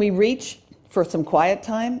happens when we reach for some quiet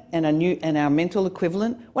time and our mental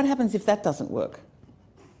equivalent? What happens if that doesn't work?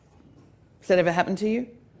 Has that ever happened to you?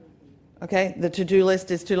 Okay, the to-do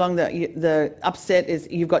list is too long, the upset is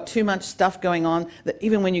you've got too much stuff going on, that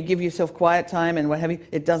even when you give yourself quiet time and what have you,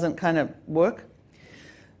 it doesn't kind of work.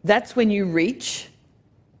 That's when you reach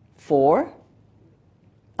for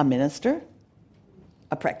a minister,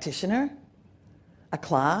 a practitioner, a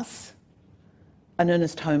class, an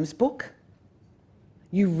Ernest Holmes book.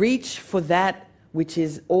 You reach for that which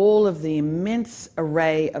is all of the immense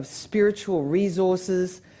array of spiritual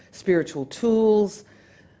resources, spiritual tools,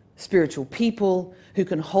 spiritual people who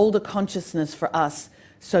can hold a consciousness for us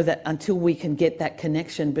so that until we can get that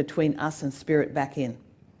connection between us and spirit back in.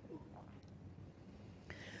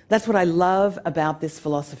 That's what I love about this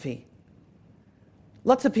philosophy.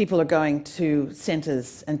 Lots of people are going to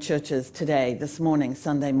centers and churches today, this morning,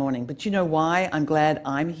 Sunday morning. But you know why I'm glad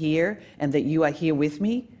I'm here and that you are here with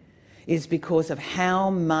me? Is because of how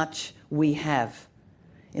much we have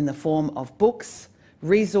in the form of books,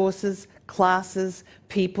 resources, classes,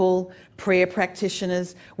 people, prayer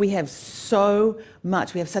practitioners. We have so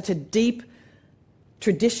much. We have such a deep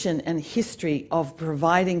tradition and history of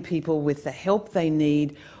providing people with the help they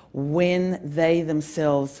need when they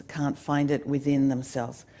themselves can't find it within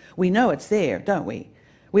themselves. We know it's there, don't we?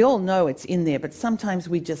 We all know it's in there, but sometimes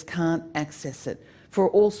we just can't access it for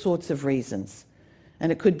all sorts of reasons.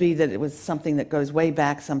 And it could be that it was something that goes way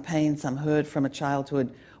back, some pain, some hurt from a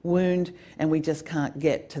childhood wound, and we just can't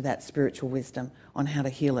get to that spiritual wisdom on how to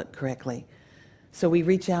heal it correctly. So we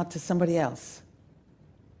reach out to somebody else.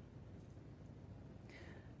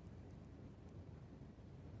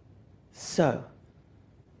 So,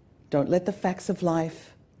 don't let the facts of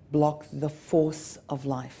life block the force of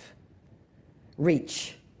life.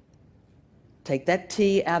 Reach. Take that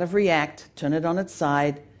T out of react, turn it on its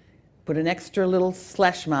side, put an extra little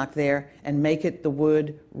slash mark there, and make it the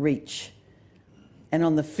word reach. And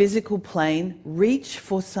on the physical plane, reach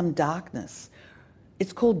for some darkness.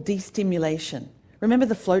 It's called destimulation. Remember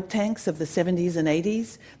the float tanks of the 70s and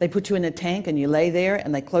 80s? They put you in a tank and you lay there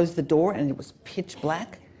and they closed the door and it was pitch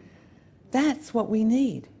black. That's what we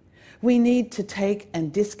need. We need to take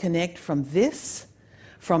and disconnect from this,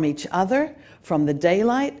 from each other, from the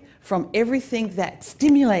daylight, from everything that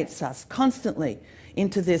stimulates us constantly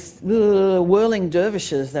into this whirling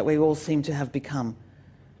dervishes that we all seem to have become.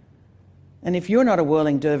 And if you're not a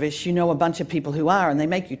whirling dervish, you know a bunch of people who are, and they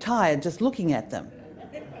make you tired just looking at them.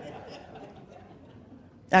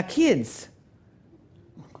 Our kids,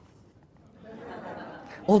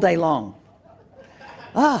 all day long.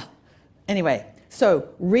 Anyway, so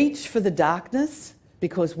reach for the darkness,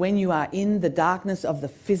 because when you are in the darkness of the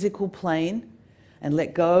physical plane, and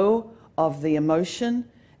let go of the emotion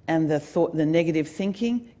and the thought, the negative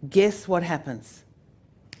thinking, guess what happens?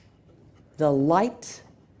 The light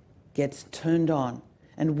gets turned on.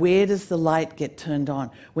 And where does the light get turned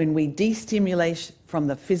on? When we destimulate from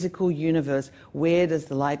the physical universe, where does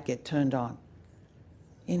the light get turned on?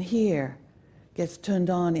 In here. Gets turned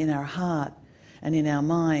on in our heart and in our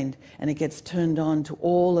mind, and it gets turned on to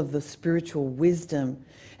all of the spiritual wisdom.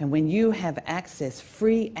 And when you have access,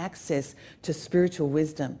 free access to spiritual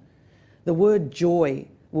wisdom, the word joy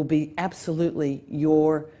will be absolutely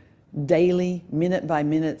your daily, minute by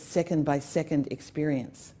minute, second by second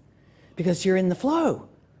experience, because you're in the flow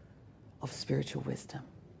of spiritual wisdom.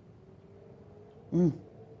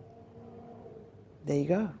 There you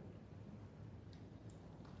go.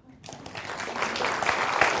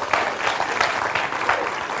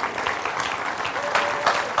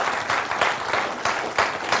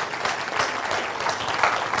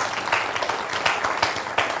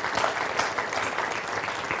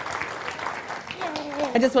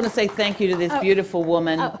 I just want to say thank you to this beautiful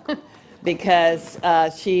woman because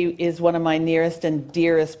she is one of my nearest and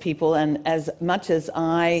dearest people. And as much as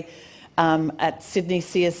I, at Sydney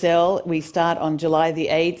CSL, we start on July the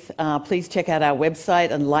 8th. Please check out our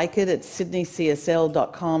website and like it at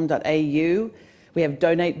sydneycsl.com.au. We have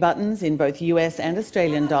donate buttons in both US and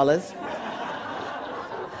Australian dollars.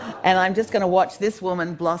 And I'm just going to watch this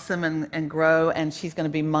woman blossom and grow, and she's going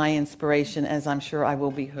to be my inspiration, as I'm sure I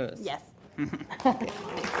will be hers. Yes.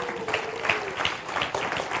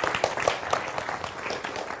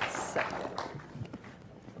 So,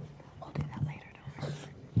 We'll do that later, don't worry.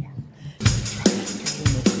 Yeah.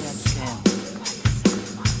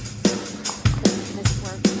 This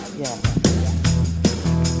works. yeah.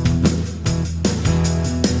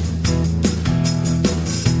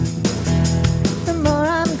 The more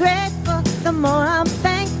I'm grateful, the more I'm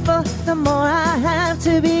thankful, the more I have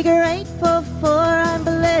to be grateful for. I'm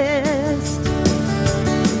blessed,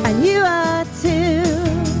 and you are too.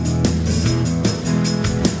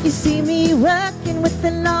 You see me working with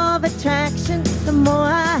the law of attraction. The more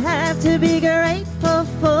I have to be grateful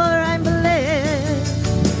for. I'm blessed,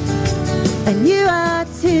 and you are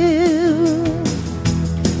too.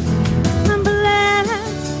 I'm blessed.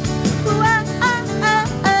 Whoa, oh, oh,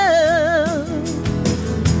 oh.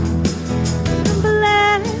 I'm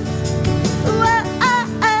blessed. Whoa,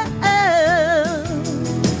 oh, oh, oh.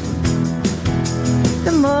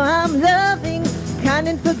 The more I'm loving, kind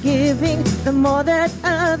and forgiving, the more that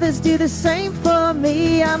others do the same for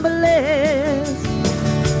me. I'm blessed,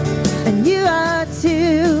 and you are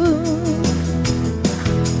too.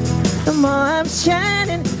 The more I'm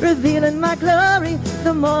shining, revealing my glory,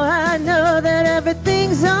 the more I know that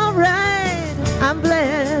everything's alright. I'm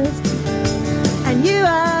blessed, and you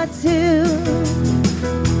are too.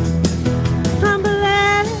 I'm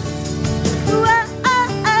blessed. Whoa,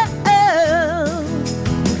 oh, oh, oh.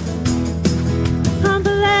 I'm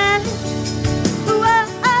blessed. Whoa,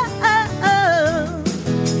 oh, oh, oh.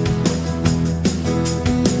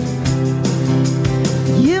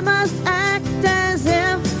 You must act as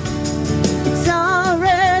if it's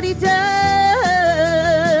already done.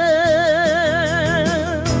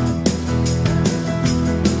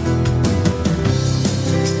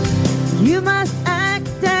 You must act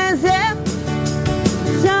as if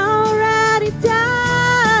it's already done.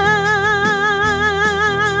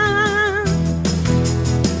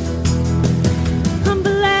 I'm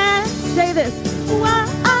blessed. Say this. Whoa,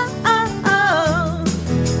 oh, oh, oh.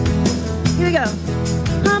 Here we go.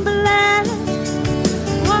 I'm blessed.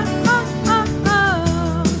 Whoa, oh, oh,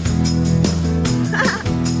 oh.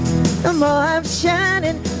 The more I'm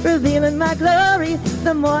shining, revealing my glory,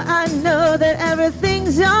 the more I know that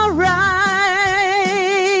everything's alright.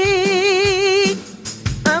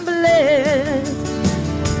 I'm blessed,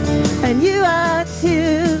 and you are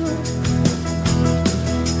too.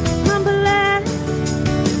 I'm blessed.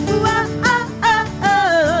 Whoa, oh, oh,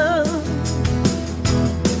 oh.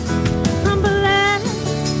 I'm blessed.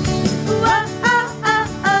 Whoa, oh, oh,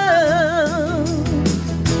 oh.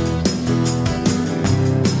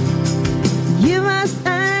 You must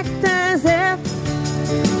act as if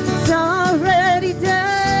it's already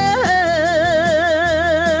done.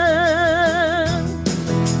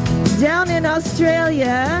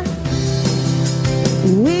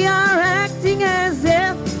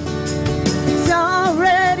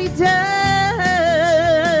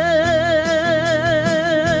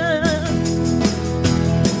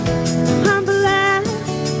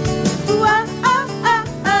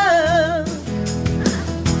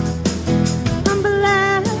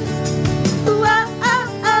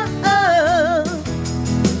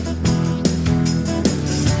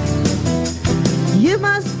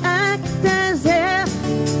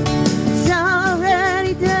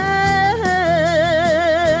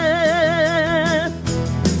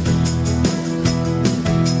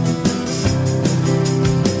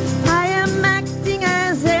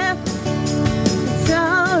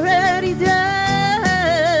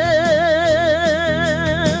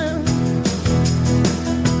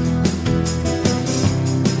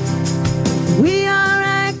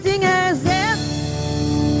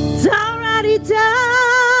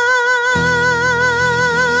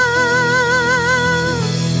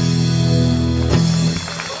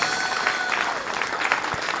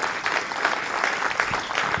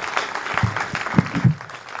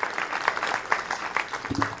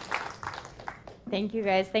 Thank you,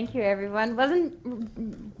 guys. Thank you, everyone. Wasn't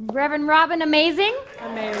Reverend Robyn amazing?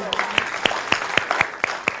 Amazing.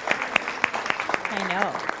 I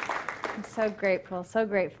know. I'm so grateful, so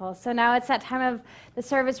grateful. So now it's that time of the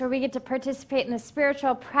service where we get to participate in the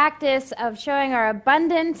spiritual practice of showing our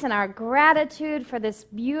abundance and our gratitude for this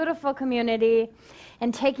beautiful community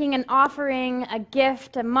and taking an offering, a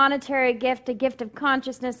gift, a monetary gift, a gift of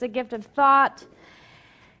consciousness, a gift of thought,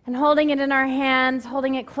 and holding it in our hands,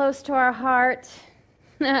 holding it close to our heart,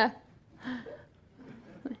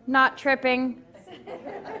 not tripping.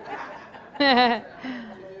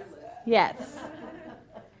 Yes.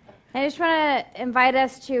 I just want to invite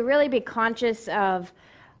us to really be conscious of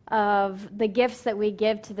the gifts that we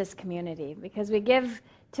give to this community, because we give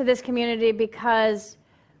to this community because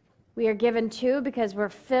we are given to, because we're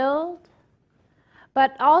filled,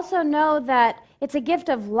 but also know that it's a gift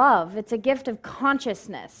of love. It's a gift of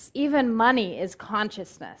consciousness. Even money is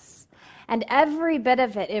consciousness. And every bit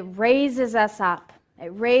of it, it raises us up.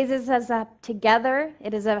 It raises us up together.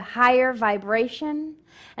 It is a higher vibration.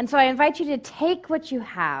 And so I invite you to take what you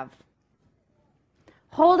have,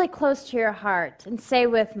 hold it close to your heart, and say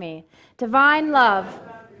with me, divine love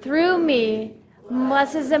through me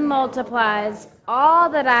blesses and multiplies all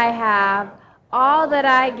that I have, all that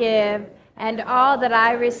I give, and all that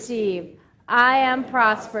I receive. I am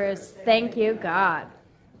prosperous. Thank you, God.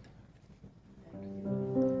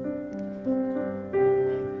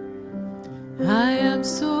 I am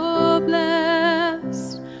so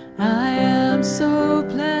blessed. I am so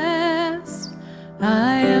blessed.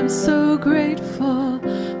 I am so grateful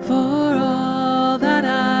for all that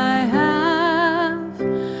I have.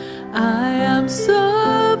 I am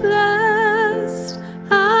so blessed.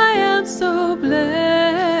 I am so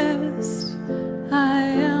blessed. I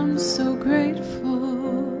am so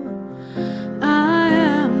grateful. I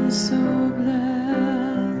am so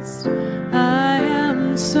blessed. I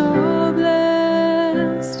am so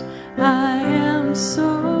blessed. I am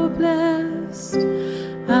so blessed.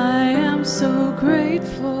 I am so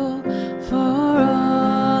grateful for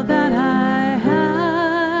all that I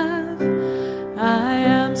have. I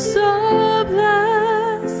am so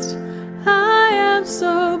blessed. I am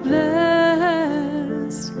so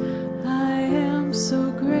blessed. I am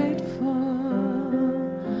so grateful.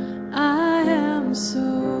 I am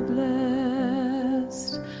so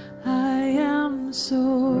blessed. I am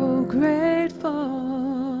so grateful.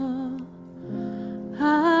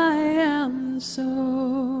 I am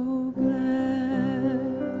so blessed.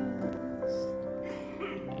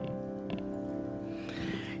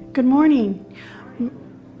 Good morning.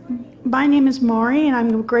 My name is Maury, and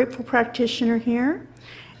I'm a grateful practitioner here.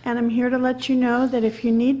 And I'm here to let you know that if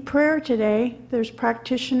you need prayer today, there's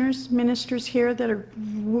practitioners, ministers here that are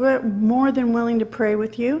more than willing to pray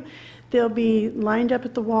with you. They'll be lined up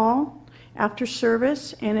at the wall after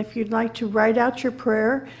service, and if you'd like to write out your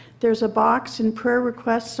prayer, there's a box in prayer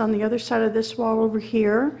requests on the other side of this wall over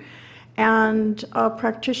here, and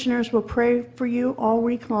practitioners will pray for you all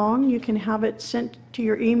week long. You can have it sent to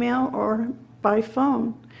your email or by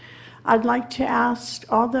phone. I'd like to ask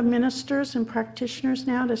all the ministers and practitioners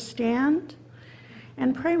now to stand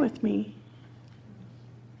and pray with me.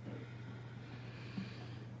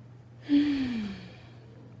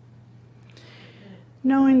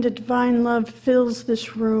 Knowing that divine love fills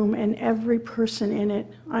this room and every person in it,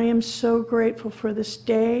 I am so grateful for this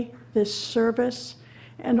day, this service,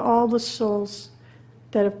 and all the souls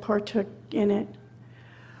that have partook in it.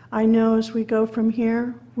 I know as we go from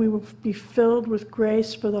here, we will be filled with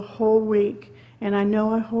grace for the whole week, and I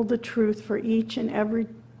know I hold the truth for each and every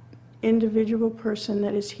individual person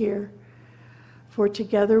that is here. For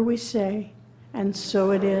together we say, and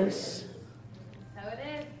so it is. So it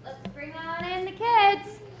is. Let's bring on in the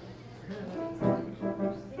kids.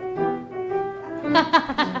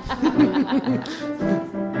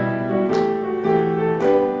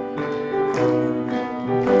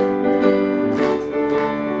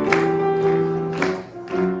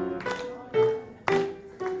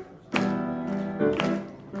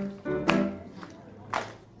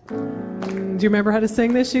 Do you remember how to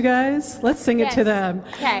sing this, you guys? Let's sing it to Yes. them.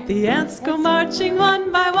 Okay. The ants go marching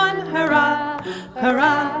one by one, hurrah,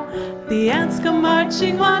 hurrah. The ants go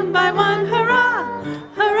marching one by one, hurrah,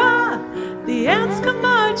 hurrah. The ants come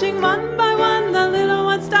marching one by one. The little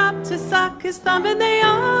one stopped to suck his thumb, and they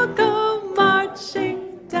all go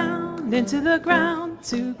marching down into the ground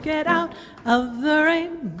to get out of the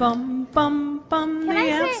rain. Bum, bum, bum. Can the I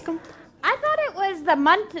ants say, come. I thought it was the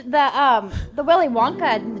Willy Wonka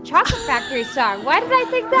and the Chocolate Factory song. Why did I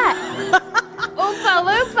think that? Oompa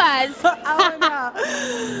Loompas. Oh, no.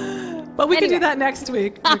 But we can do Anyway. that next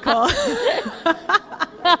week, Nicole.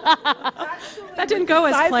 That didn't go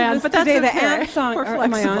as planned, but that's today, okay. the ant song. We're Am I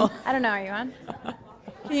flexible. on? I don't know. Are you on?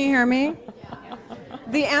 Can you hear me?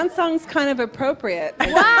 The ant song's kind of appropriate.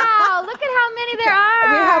 Wow! Look at how many there are.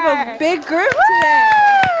 We have a big group today.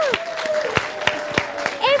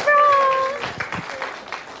 April.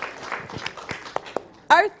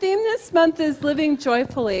 Our theme this month is living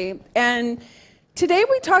joyfully, and today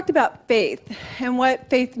we talked about faith and what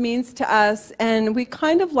faith means to us, and we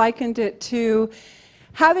kind of likened it to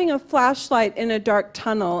having a flashlight in a dark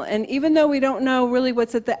tunnel. And even though we don't know really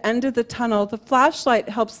what's at the end of the tunnel, the flashlight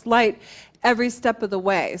helps light every step of the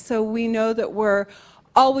way. So we know that we're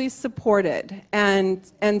always supported and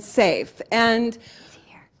safe. And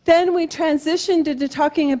then we transitioned into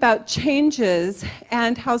talking about changes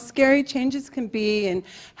and how scary changes can be and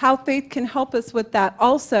how faith can help us with that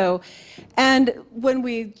also. And when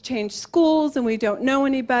we change schools and we don't know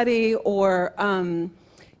anybody or a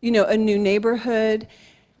new neighborhood,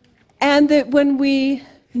 and that when we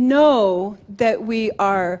know that we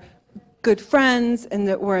are good friends and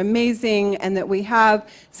that we're amazing and that we have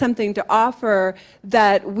something to offer,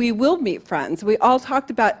 that we will meet friends. We all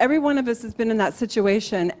talked about, every one of us has been in that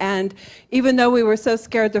situation, and even though we were so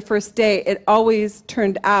scared the first day, it always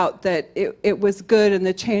turned out that it was good and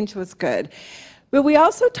the change was good. But we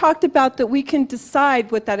also talked about that we can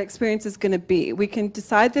decide what that experience is going to be. We can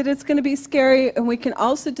decide that it's going to be scary, and we can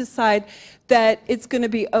also decide that it's going to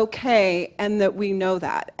be okay and that we know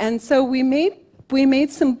that. And so we made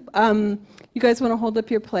some, you guys want to hold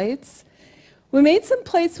up your plates? We made some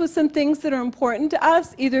plates with some things that are important to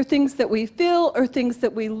us, either things that we feel or things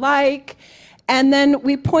that we like. And then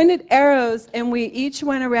we pointed arrows and we each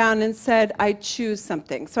went around and said, I choose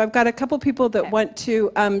something. So I've got a couple people that want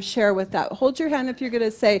to share with that. Hold your hand if you're going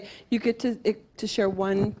to say you get to share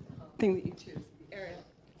one thing that you choose. Ariel.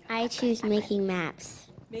 I choose making maps.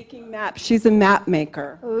 Making maps. She's a map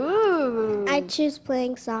maker. Ooh. I choose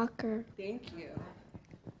playing soccer. Thank you.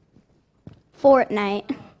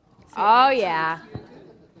 Fortnite. Oh, yeah.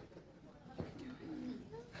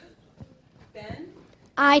 Ben?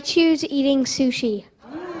 I choose eating sushi.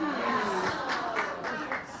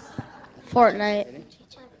 Fortnite.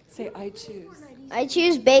 Say, I choose. I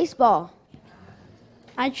choose baseball.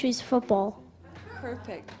 I choose football.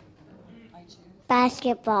 Perfect. I choose.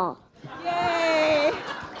 Basketball. Yay!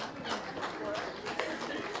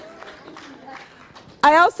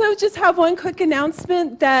 I also just have one quick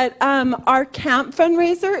announcement that our camp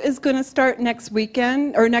fundraiser is going to start next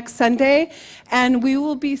weekend, or next Sunday, and we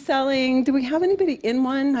will be selling, do we have anybody in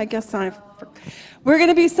one? I guess not. We're going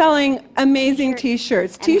to be selling amazing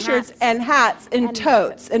t-shirts and hats and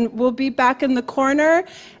totes, and we'll be back in the corner,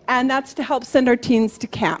 and that's to help send our teens to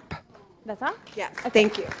camp. That's all? Yes,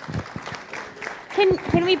 thank you.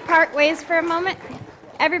 Can we part ways for a moment?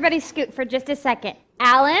 Everybody scoot for just a second.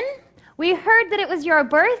 Alan, we heard that it was your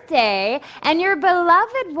birthday, and your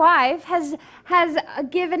beloved wife has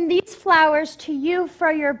given these flowers to you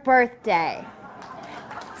for your birthday.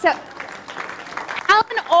 So,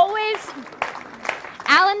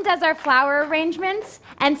 Alan does our flower arrangements,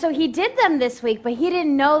 and so he did them this week, but he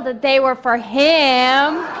didn't know that they were for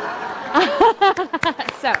him.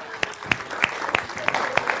 So,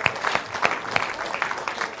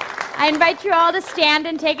 I invite you all to stand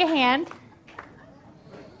and take a hand.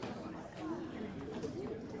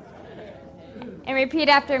 And repeat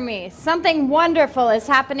after me. Something wonderful is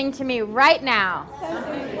happening to me right now.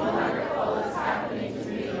 Something wonderful is happening to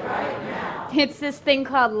me right now. It's this thing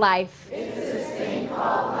called life. It's this thing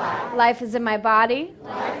called life. Life is in my body.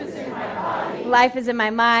 Life is in my body. Life is in my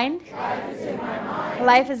mind. Life is in my mind.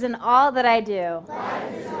 Life is in all that I do.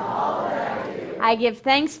 Life is in all that I do. I give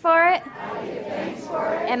thanks for it. I give thanks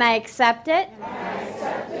for it. And I accept it. And I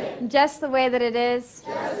accept it. Just the way that it is.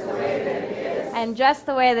 Just the way that it is. And just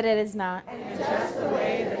the way that it is not. And just the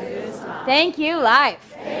way that it is not. Thank you, life.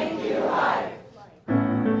 Thank you, life.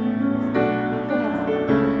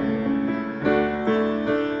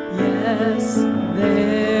 Yes,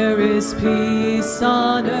 there is peace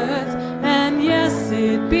on earth, and yes,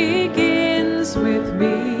 it begins with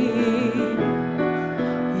me.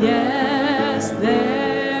 Yes,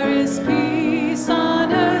 there is peace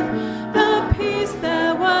on earth, the peace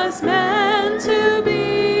that was meant to be.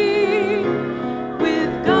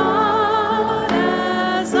 With God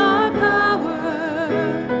as our power,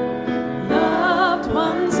 loved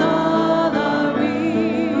ones all are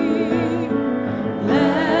we.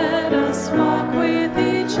 Let us walk with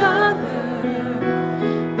each other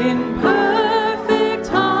in perfect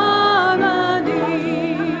harmony.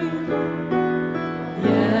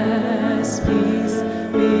 Yes, peace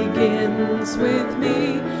begins with me.